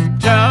be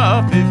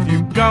tough if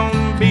you're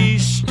gonna be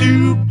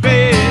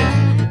stupid.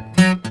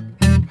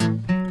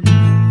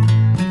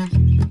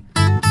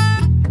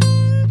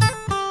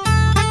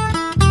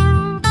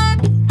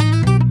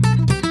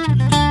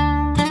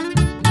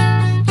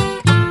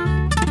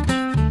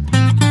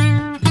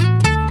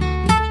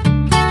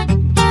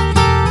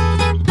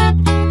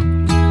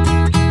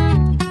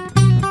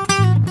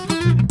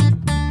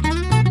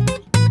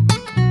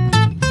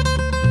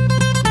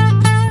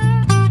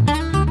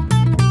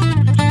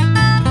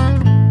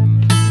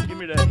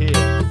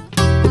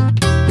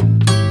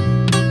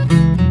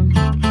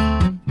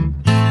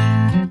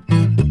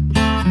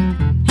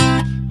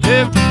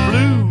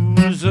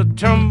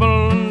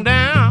 Tumbling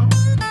down,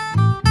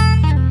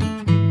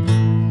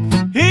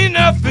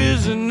 enough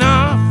is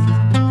enough.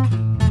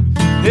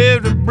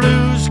 If the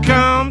blues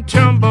come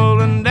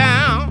tumbling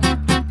down,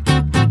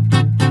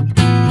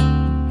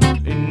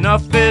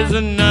 enough is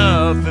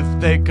enough if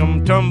they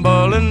come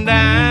tumbling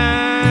down.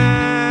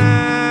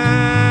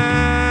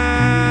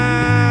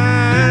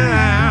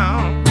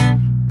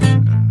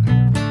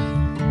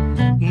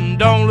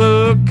 Don't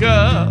look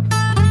up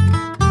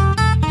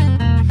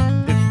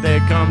if they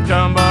come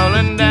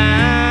tumbling down.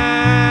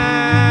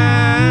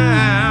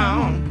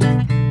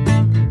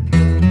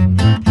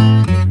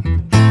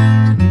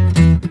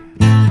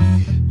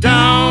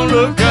 Don't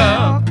look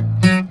up.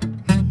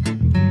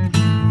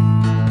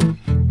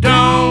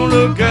 Don't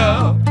look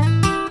up.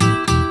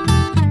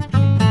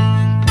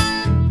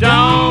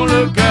 Don't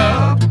look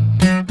up.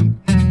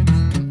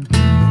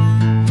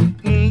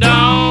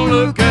 Don't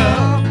look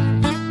up.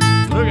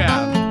 Look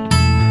out.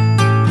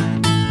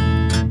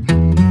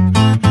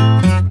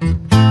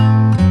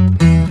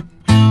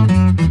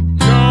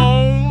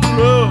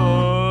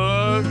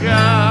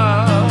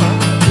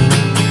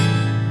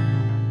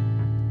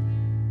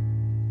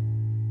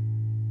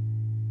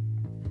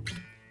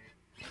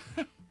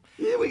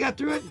 Yeah, we got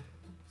through it.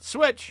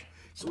 Switch.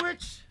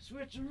 Switch.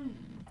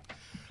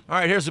 All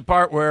right, here's the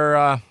part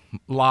where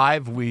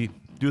live we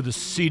do the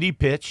CD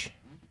pitch.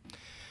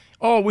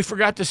 Oh, we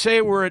forgot to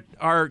say we're at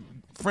our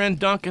friend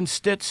Duncan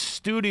Stitt's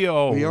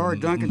studio. We are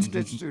at Duncan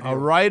Stitt's studio. A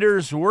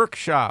writer's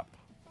workshop.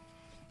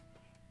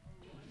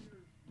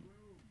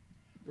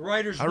 A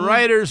writer's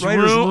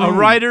room. A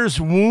writer's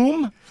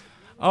womb.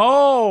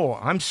 Oh,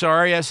 I'm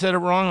sorry. I said it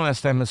wrong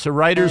last time. It's a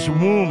writer's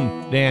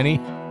womb, Danny.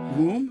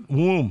 Womb?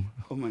 Womb.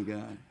 Oh, my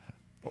God.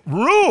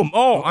 Room.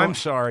 Oh, I'm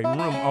sorry. Room.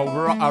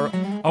 Oh,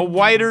 a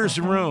writer's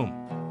room.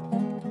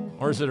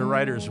 Or is it a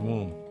writer's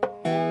womb?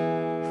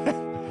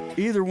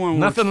 Either one.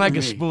 Nothing like a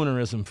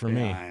spoonerism for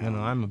me. I You know,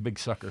 I'm a big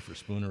sucker for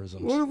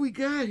spoonerisms. What do we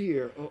got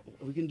here? Oh,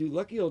 we can do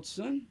Lucky Old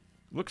Son?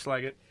 Looks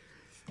like it.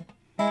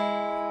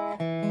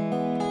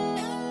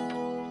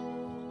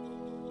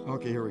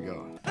 Okay, here we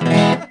go.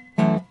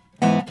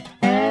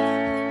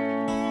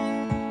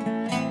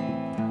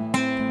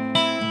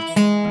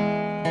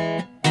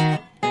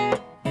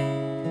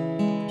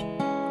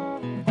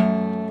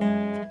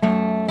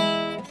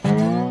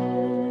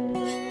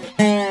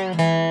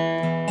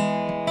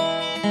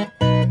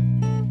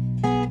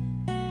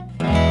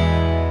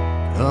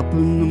 Up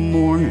in the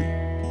morning,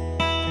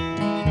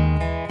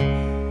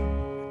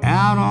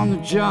 out on the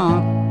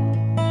job,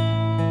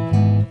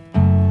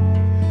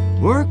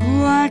 work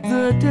like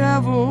the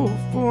devil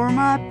for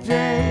my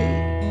pay.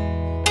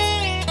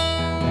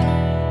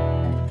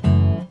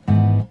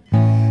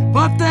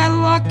 But that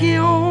lucky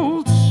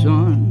old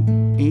son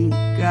ain't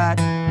got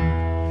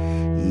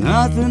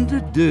nothing to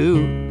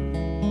do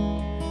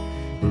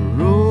but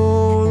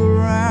roll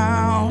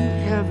around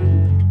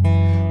heaven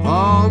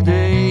all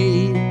day.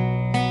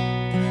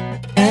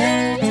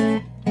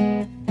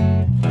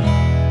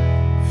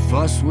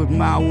 Fuss with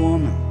my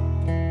woman,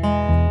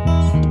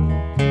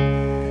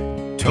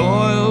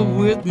 toil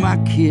with my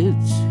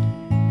kids,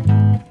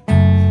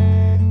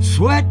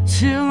 sweat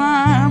till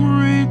I'm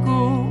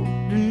wrinkled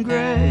and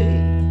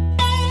gray.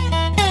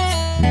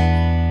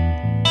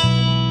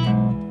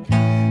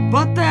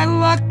 But that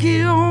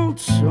lucky old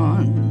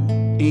son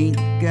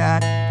ain't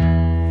got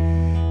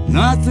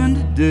nothing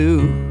to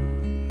do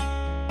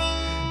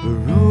but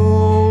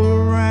roll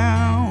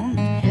around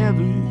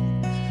heaven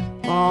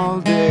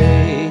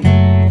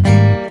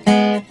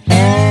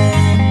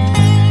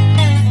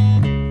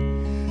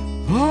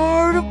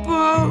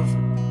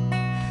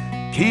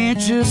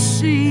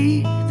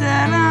see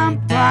that I'm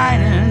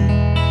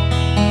pining?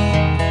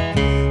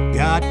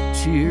 Got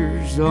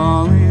tears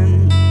all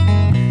in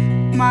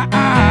my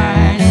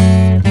eyes.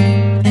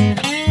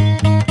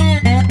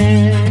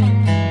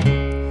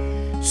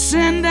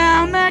 Send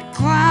down that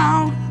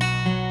cloud,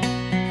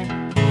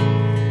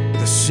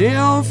 the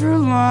silver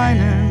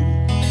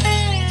lining.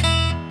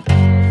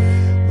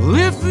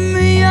 Lift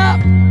me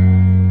up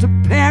to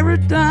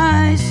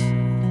paradise.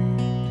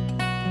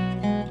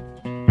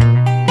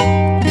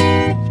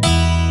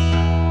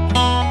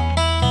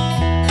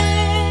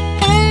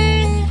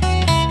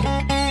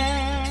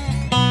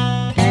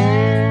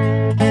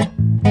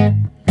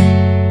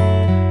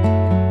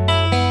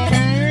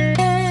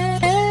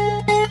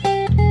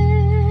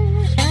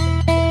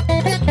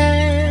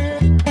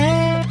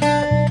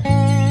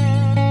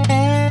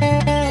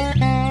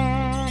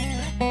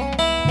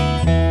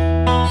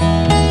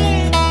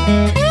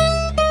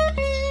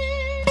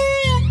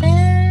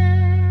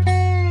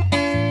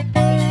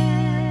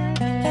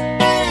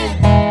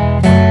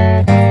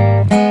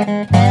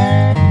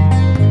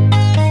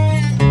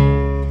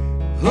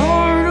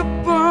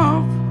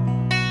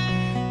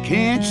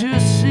 Can't you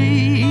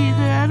see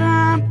that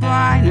I'm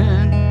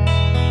blinded?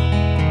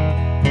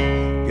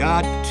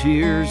 Got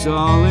tears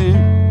all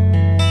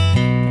in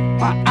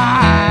my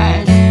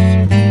eyes.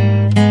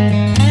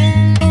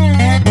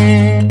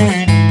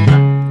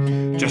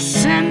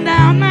 Just send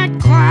down that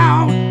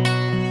cloud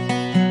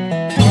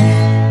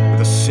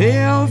with a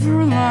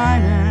silver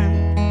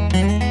lining.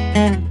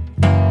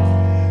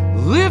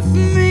 Lift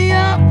me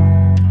up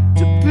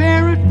to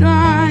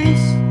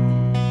paradise.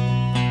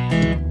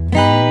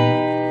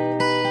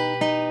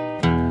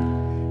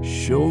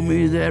 Show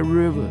me that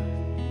river,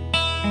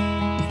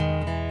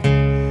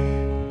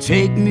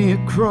 take me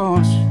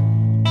across,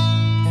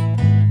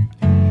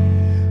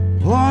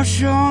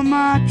 wash all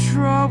my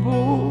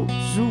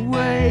troubles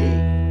away.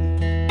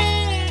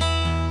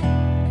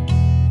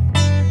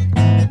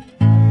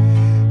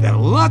 That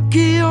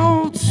lucky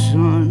old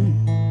sun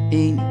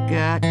ain't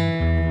got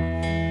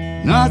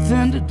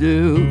nothing to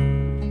do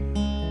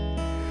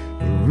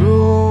but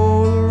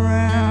roll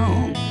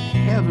around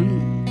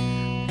heaven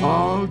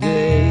all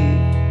day.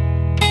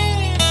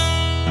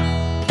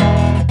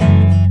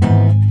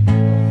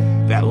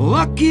 That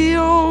lucky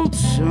old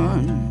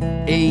sun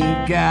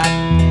ain't got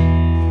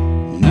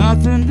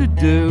nothing to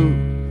do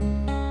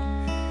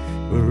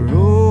but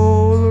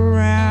roll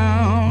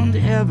around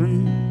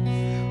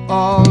heaven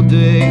all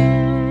day.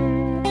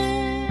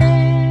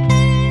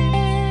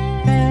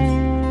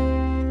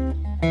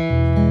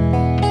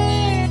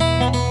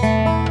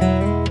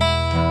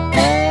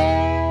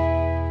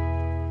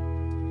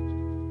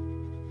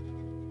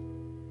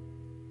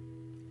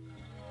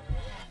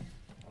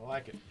 I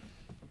like it.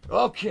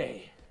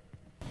 Okay.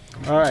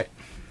 All right.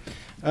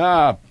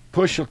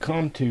 Push will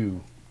come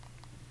to.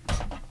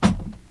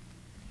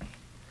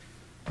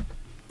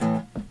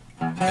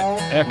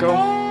 Echo.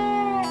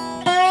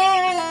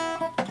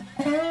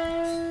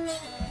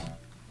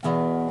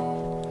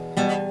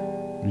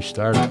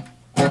 Restart it.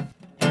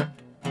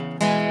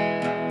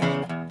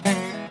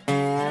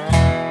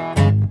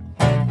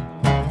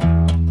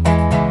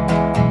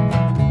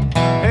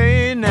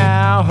 Hey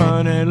now,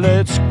 honey,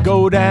 let's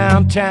go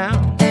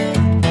downtown.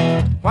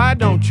 Why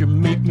don't you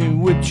meet me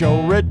with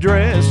your red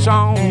dress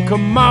on?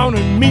 Come on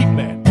and meet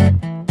me.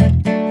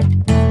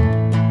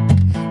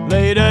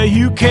 Later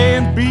you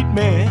can't beat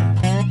me.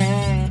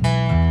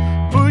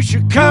 Push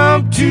you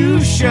come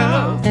to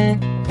shove,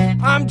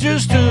 I'm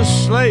just a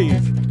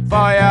slave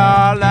for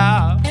your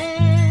love.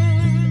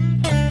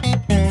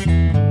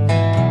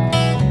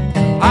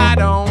 I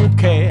don't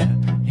care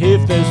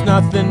if there's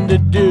nothing to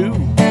do.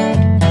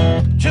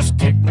 Just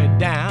take me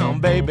down,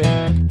 baby,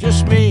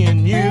 just me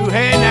and you.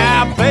 Hey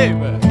now,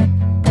 baby,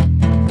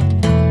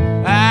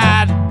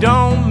 I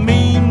don't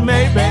mean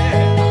maybe.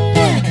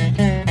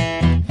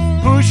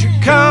 Push you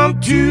come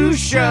to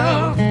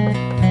shove,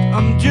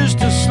 I'm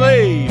just a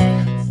slave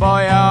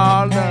for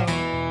your love.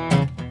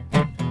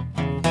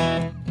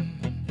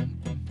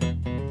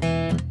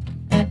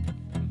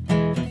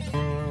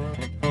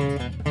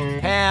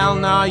 Hell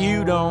no,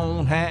 you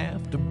don't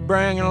have to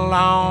bring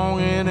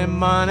along any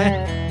money.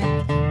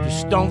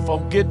 Just don't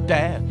forget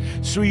that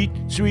sweet,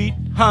 sweet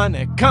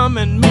honey. Come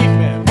and meet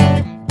me,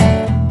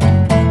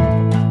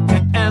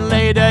 and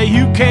later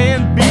you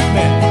can beat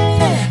me.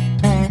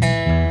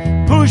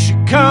 Push you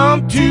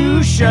come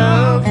to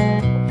shove,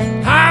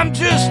 I'm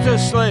just a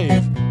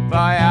slave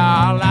for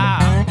your love.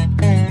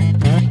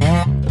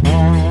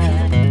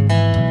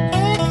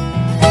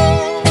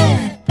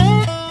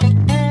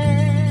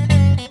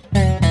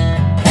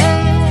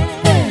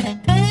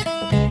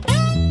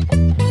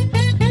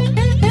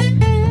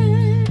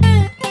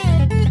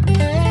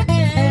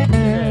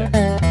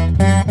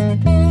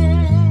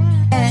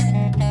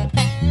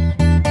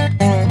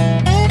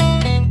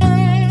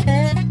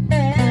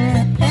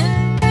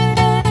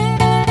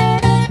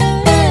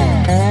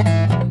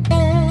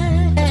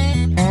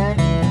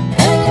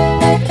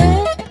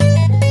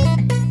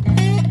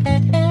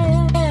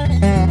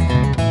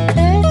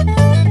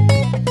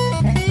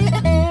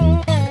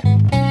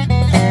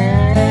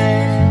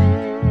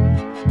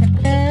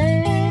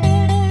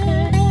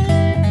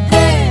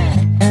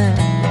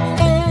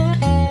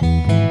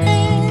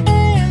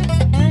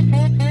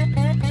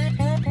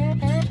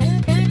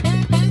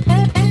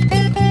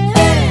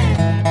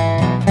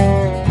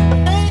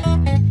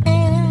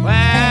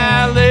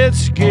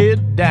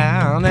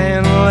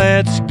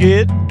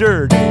 get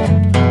dirty.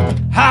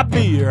 I'll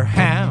be your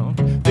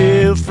hound.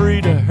 Feel free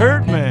to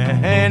hurt me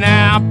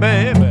now,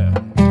 baby.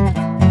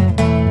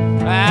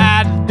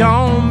 I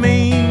don't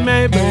mean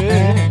maybe.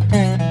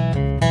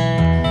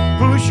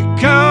 Push you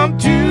come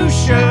to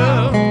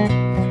shove,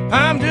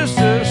 I'm just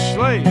a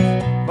slave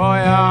for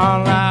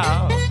your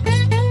love.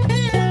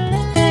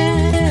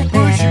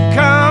 Push you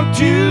come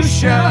to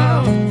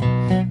shove,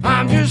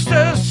 I'm just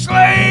a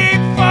slave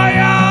for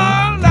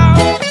your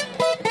love.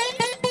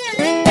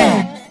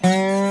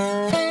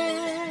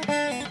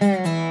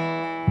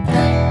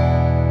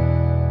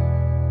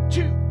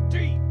 Two,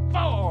 three,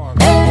 four.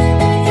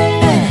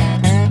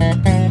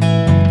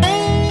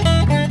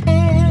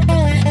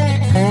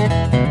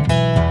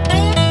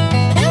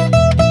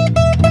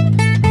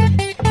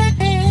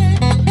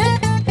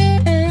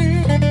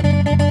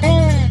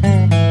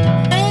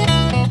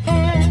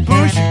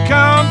 Push you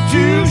come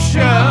to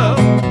shove,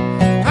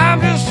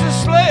 I'm just a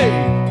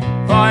slave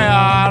for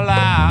your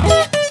life.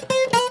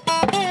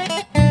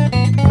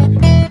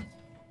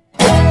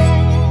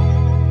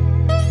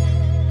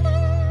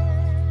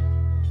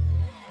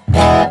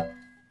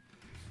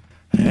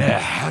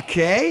 Yeah.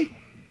 Okay.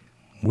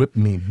 Whip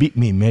me, beat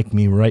me, make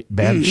me write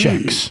bad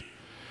checks.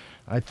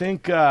 I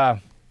think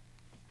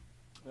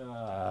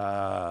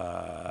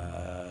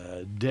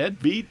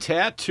deadbeat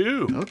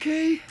tattoo.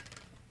 Okay.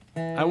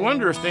 I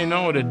wonder if they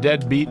know what a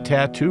deadbeat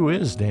tattoo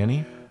is,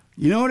 Danny.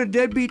 You know what a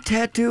deadbeat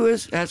tattoo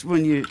is? That's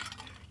when your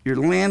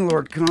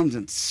landlord comes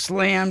and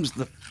slams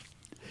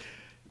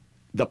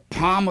the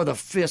palm of the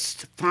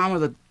fist, palm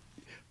of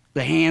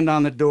the hand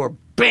on the door.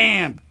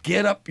 Bam!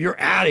 Get up! You're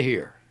out of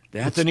here.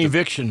 That's an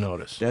eviction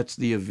notice. That's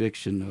the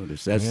eviction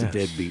notice. That's Yes. the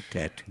deadbeat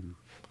tattoo.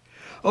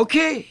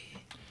 Okay.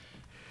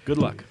 Good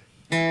luck.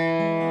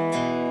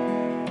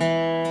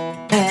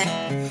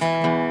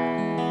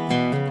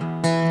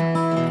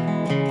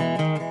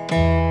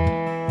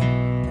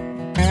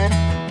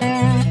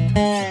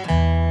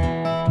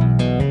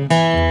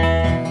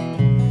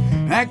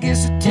 I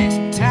guess it takes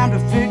some time to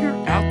figure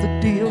out the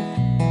deal.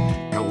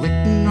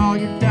 Collecting all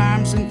your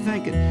dimes and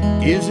thinking,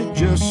 is it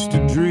just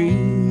a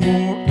dream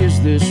or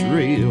is this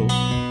real?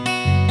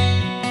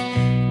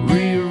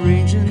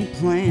 Rearranging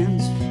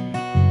plans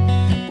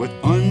with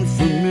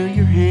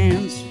unfamiliar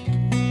hands,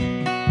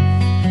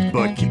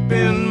 but keep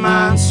in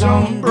mind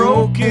some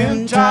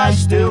broken ties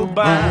still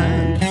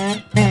bind.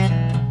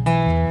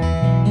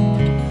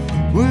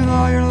 With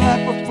all your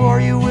life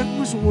before you, it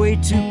was way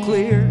too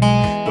clear.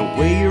 The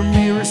way your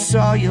mirror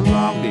saw you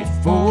long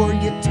before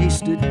you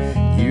tasted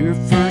your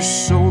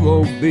first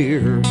solo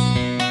beer.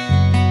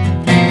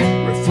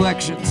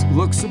 Reflections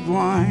look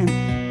sublime,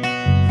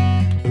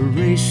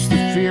 erase the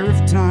fear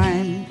of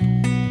time,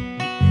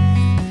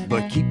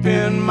 but keep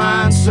in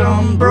mind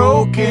some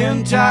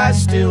broken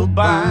ties still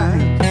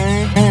bind.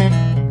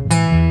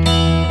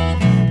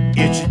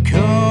 It should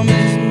come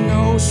as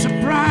no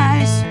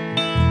surprise,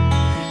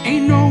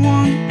 ain't no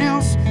one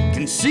else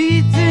can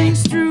see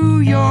things through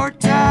your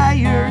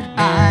tired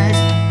eyes.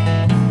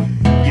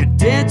 Your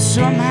dead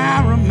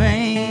somehow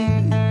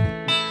remain,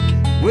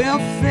 well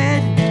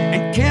fed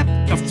and kept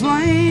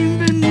aflame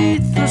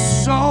beneath the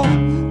soul.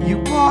 You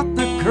bought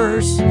the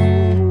curse,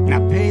 now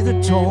pay the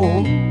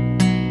toll.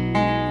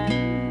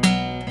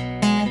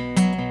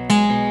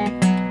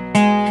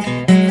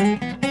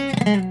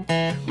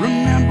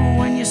 Remember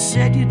when you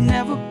said you'd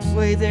never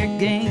play their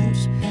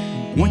games?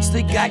 Once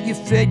they got you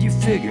fed, you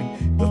figured,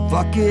 but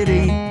fuck it,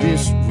 ain't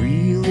this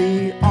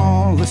really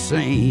all the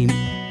same?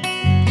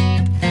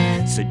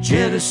 So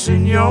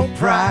jettison your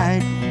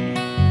pride,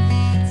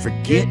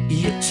 forget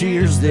your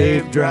tears,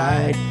 they've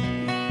dried,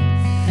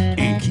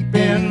 and keep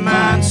in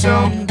mind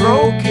some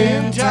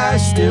broken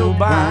ties still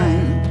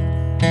bind.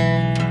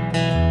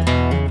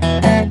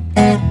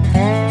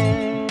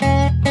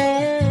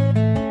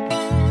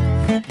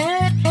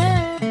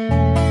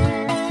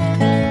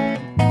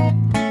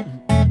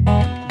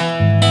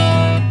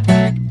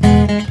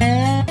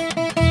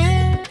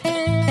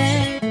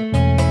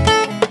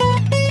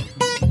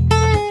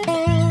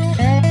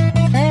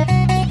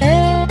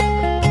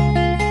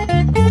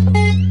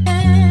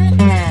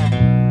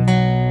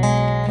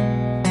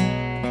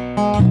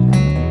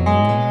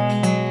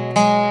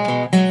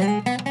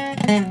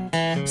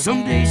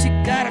 Some days you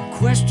gotta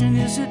question,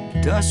 is it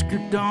dusk or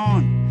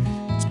dawn?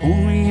 It's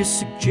only a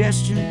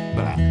suggestion,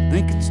 but I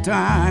think it's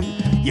time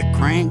you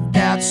cranked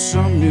out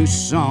some new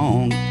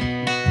song.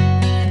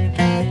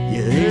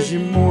 Yeah, there's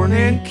your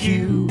morning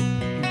cue,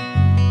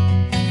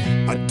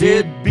 a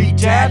deadbeat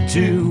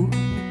tattoo.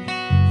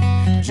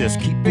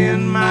 Just keep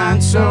in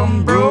mind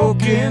some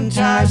broken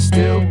ties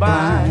still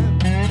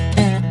bind.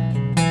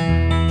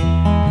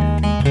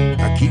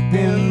 Keep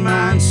in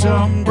mind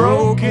some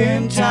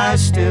broken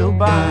ties still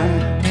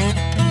bind.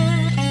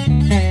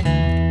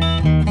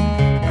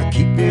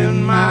 Keep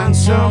in mind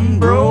some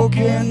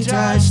broken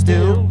ties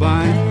still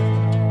bind.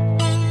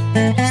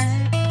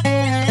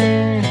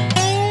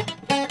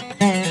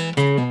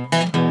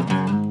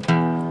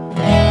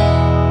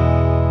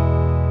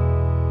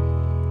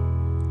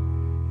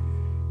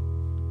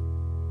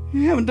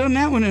 You haven't done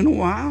that one in a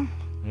while.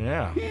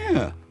 Yeah.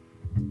 Yeah.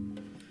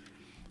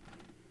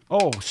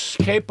 Oh,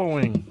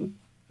 capoing.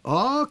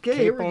 Okay,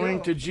 here we Capoing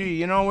go. to G.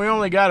 You know, we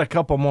only got a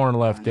couple more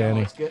left,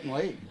 Danny. It's getting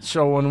late.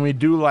 So when we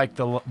do like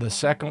the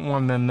second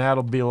one, then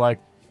that'll be like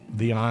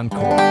the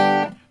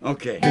encore.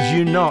 Okay. Because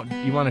you know,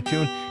 you want to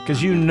tune?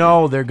 Because you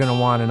know they're going to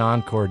want an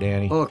encore,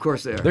 Danny. Oh, of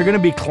course they are. They're going to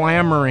be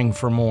clamoring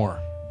for more.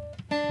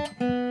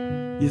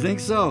 You think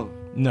so?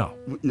 No.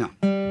 No.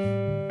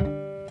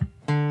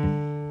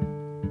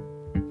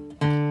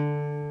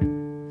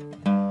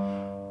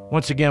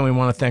 Once again, we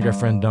want to thank our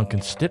friend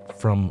Duncan Stitt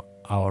from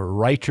our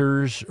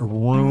writer's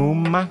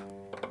room.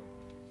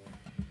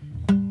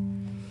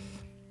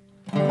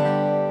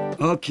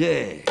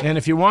 Okay. And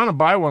if you want to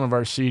buy one of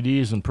our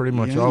CDs, and pretty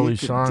much Yeah, all you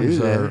these could songs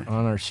do are that.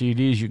 on our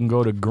CDs, you can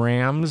go to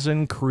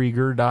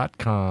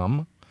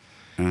gramsandkrieger.com,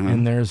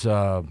 and there's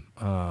a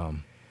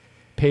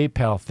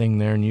PayPal thing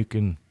there, and you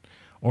can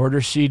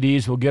order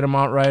CDs. We'll get them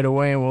out right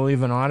away, and we'll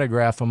even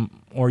autograph them.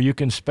 Or you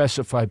can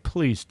specify,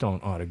 please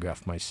don't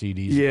autograph my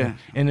CDs. Yeah.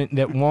 And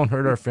that won't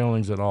hurt our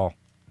feelings at all.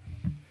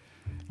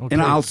 Okay.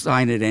 And I'll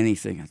sign it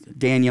anything.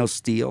 Danielle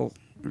Steele.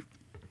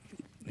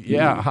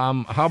 Yeah,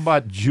 how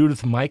about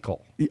Judith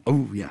Michael?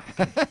 Oh, yeah.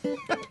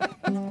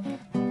 New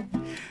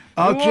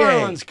Okay.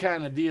 Orleans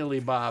kind of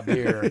dealy bob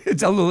here.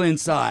 It's a little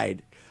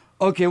inside.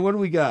 Okay, what do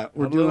we got?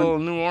 We're A doing little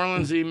New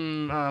Orleans-y,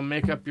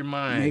 make up your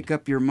mind. Make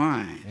Up Your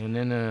Mind. And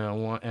then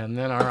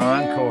our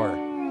encore.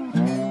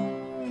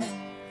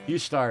 You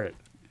start it.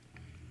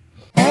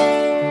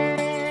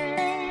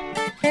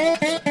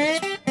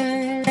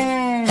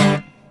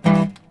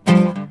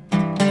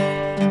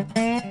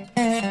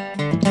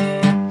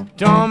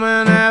 Told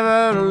me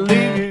never to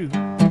leave you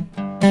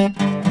a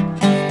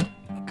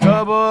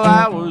couple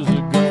hours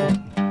ago.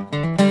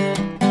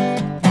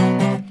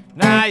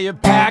 Now you're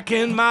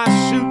packing my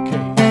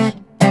suitcase.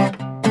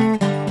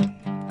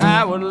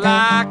 I would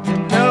like to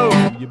know,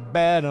 you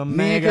better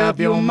make up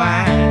your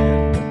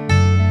mind.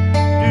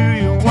 Do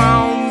you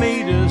want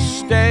me to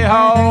stay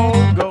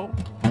or go?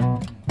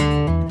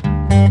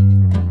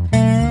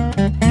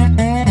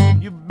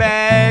 You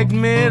begged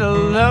me to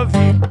love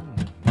you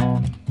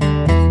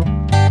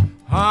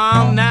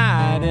all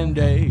night and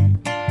day.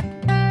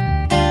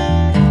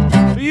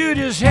 You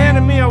just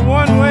handed me a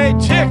one-way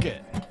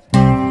ticket.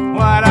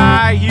 What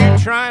are you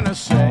trying to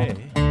say?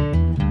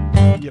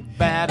 You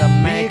better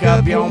make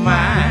up your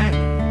mind.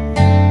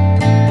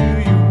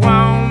 Do you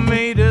want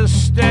me to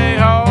stay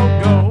or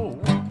go?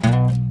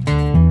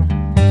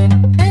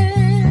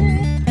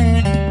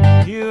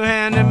 You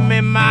handed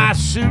me my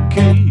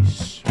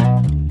suitcase.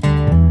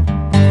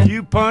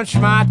 You punched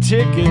my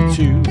ticket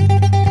too.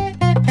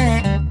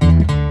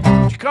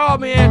 You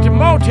called me at the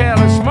motel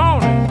this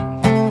morning.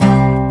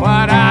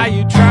 What are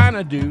you trying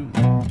to do?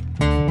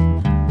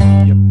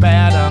 You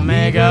better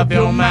make up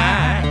your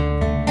mind.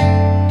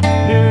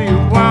 Do you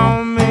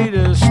want me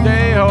to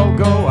stay or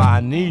go? I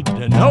need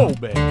to know,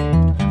 baby.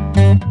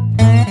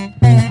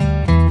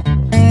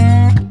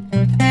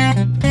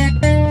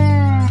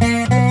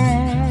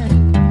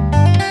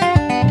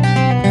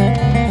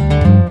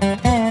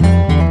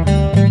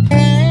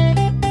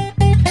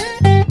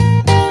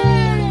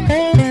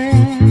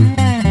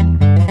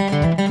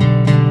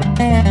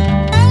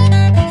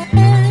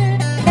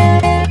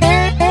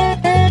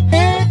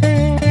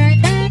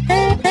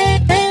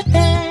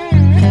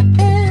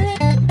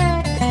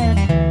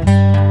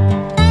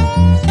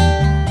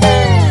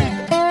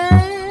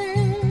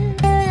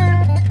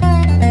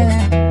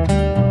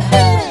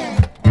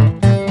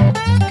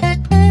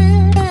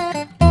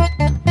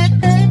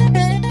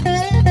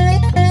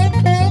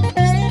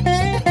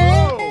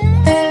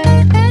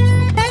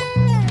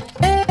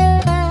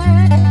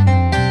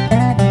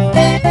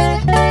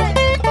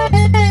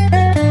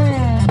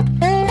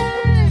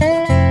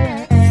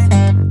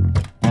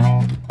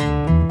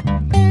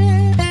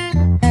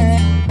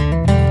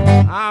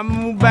 I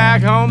moved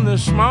back home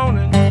this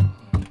morning.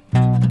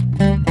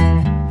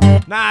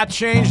 Now I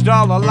changed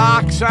all the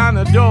locks on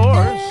the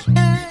doors.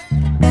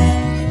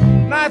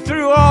 And I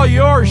threw all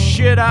your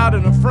shit out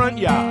in the front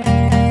yard. You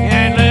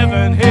ain't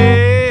living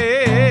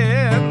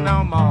here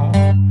no more.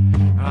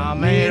 I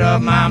made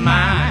up my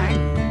mind.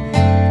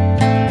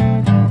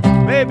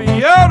 Baby,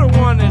 you're the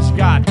one that's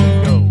got to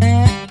go.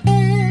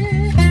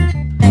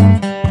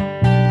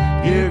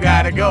 You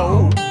gotta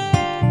go.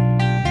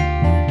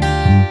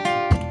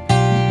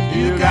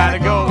 You gotta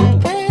go.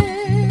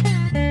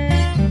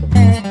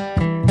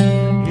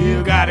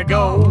 You gotta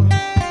go.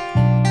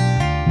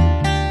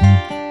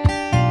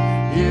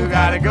 You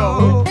gotta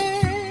go.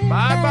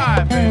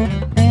 Bye-bye, baby.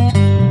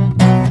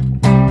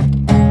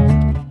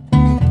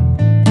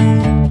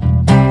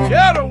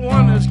 You're the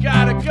one that's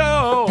gotta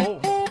go.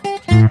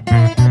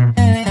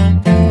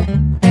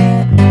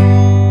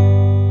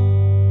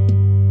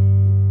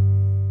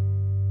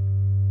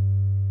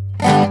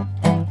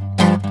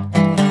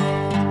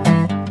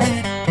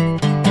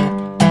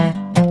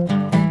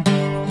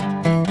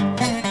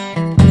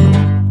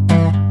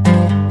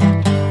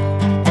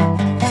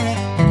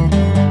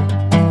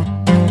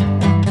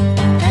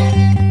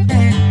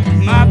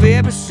 My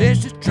baby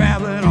says she's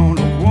traveling on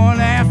a one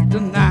after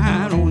 9.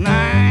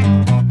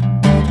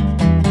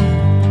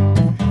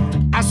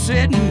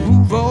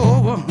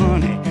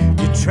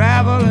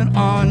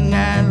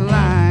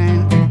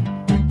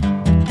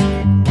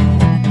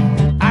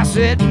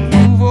 said,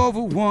 move over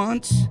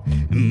once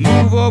and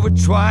move over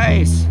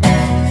twice.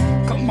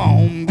 Come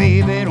on,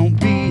 baby, don't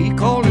be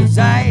cold as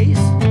ice.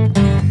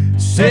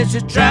 Said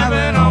you're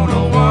driving on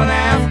a 1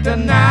 after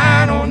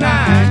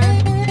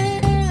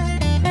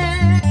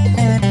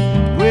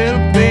 909.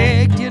 Well,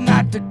 begged you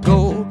not to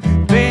go,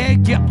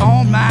 begged you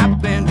on my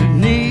bended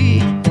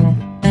knee.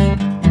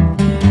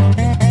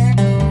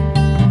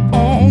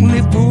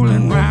 Only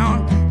fooling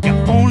round, you're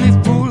only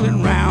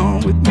fooling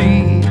round with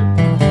me.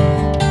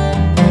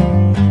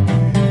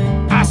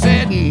 I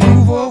said,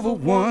 move over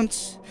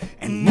once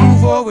and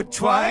move over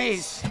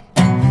twice.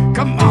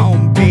 Come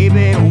on,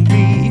 baby, don't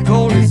be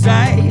cold as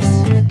ice.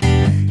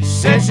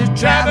 Says you're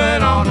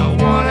driving on a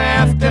 1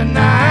 after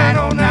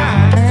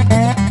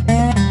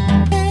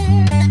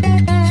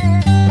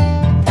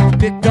 909.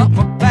 Picked up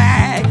my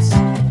bags,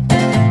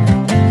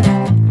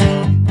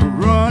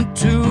 run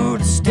to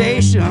the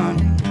station.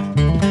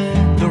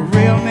 The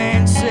real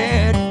man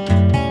said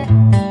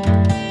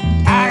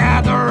I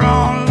got the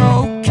wrong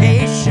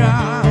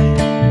location.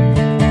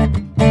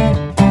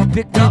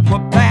 Picked up my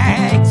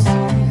bags,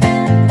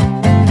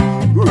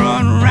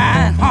 run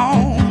right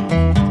home,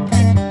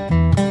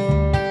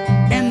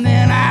 and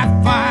then I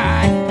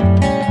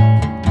find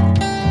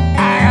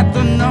I got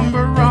the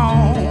number wrong.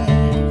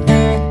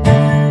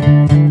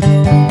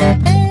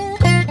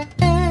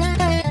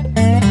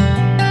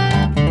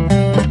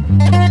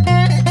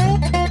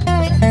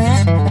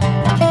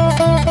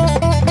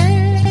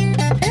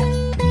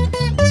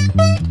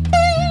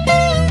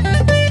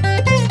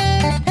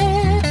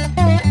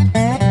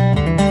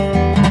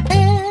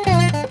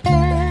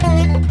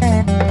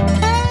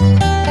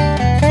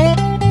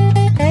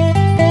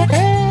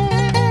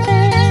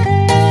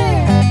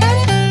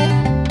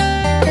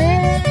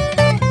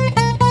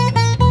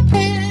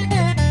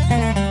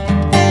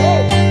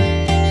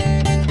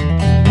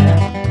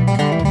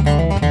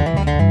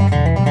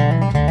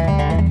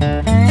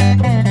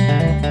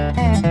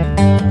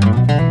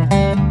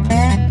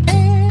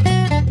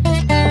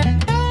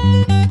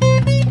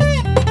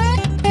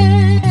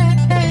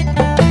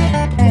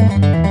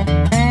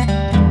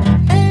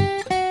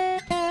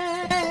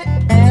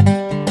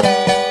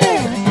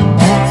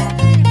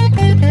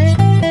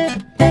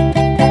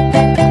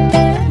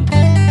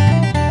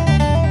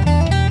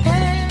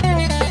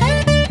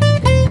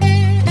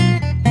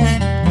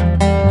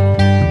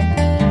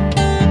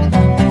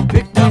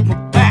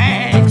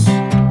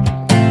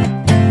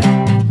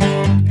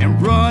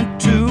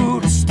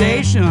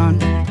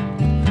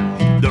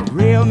 The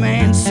real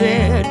man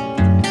said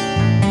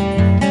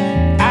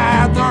I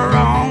had the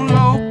wrong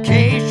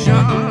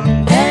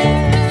location.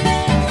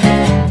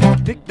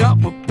 Picked up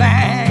my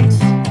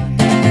bags,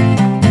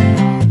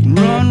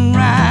 run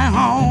right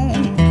home,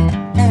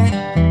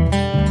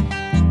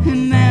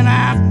 and then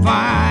I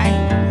find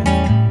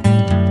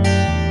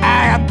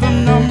I got the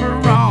number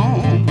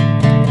wrong.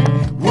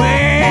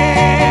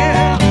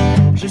 Well,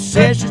 she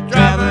says she's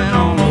driving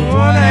on the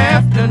 1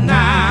 after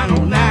 909.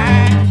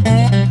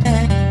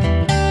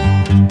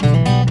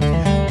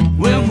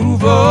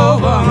 Move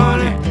over,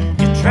 honey,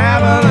 you're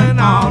traveling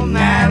on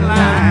that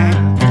line.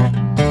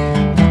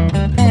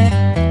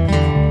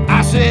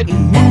 I said,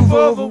 move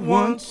over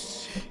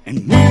once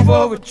and move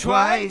over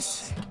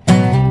twice.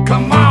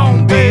 Come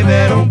on,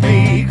 baby, don't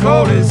be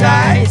cold as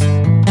ice.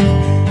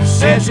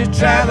 Says you're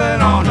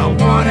traveling on a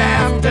 1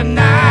 after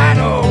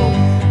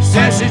 9.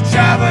 Says you're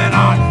traveling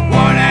on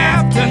 1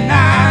 after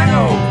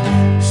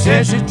 9.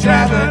 Says you're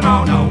traveling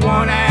on a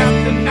 1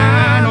 after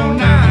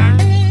 909.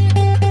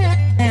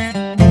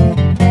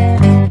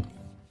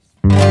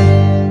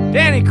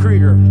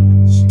 Krieger.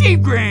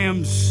 Steve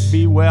Grams.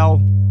 Be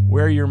well,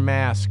 wear your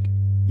mask.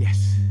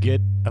 Yes. Get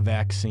a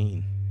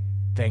vaccine.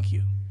 Thank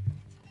you.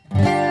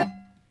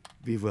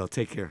 Be well,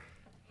 take care.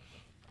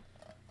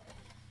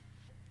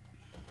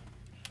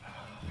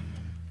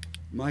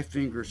 My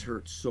fingers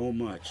hurt so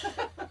much.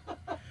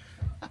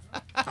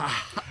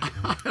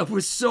 It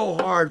was so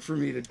hard for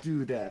me to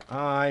do that.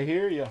 I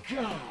hear you.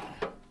 God.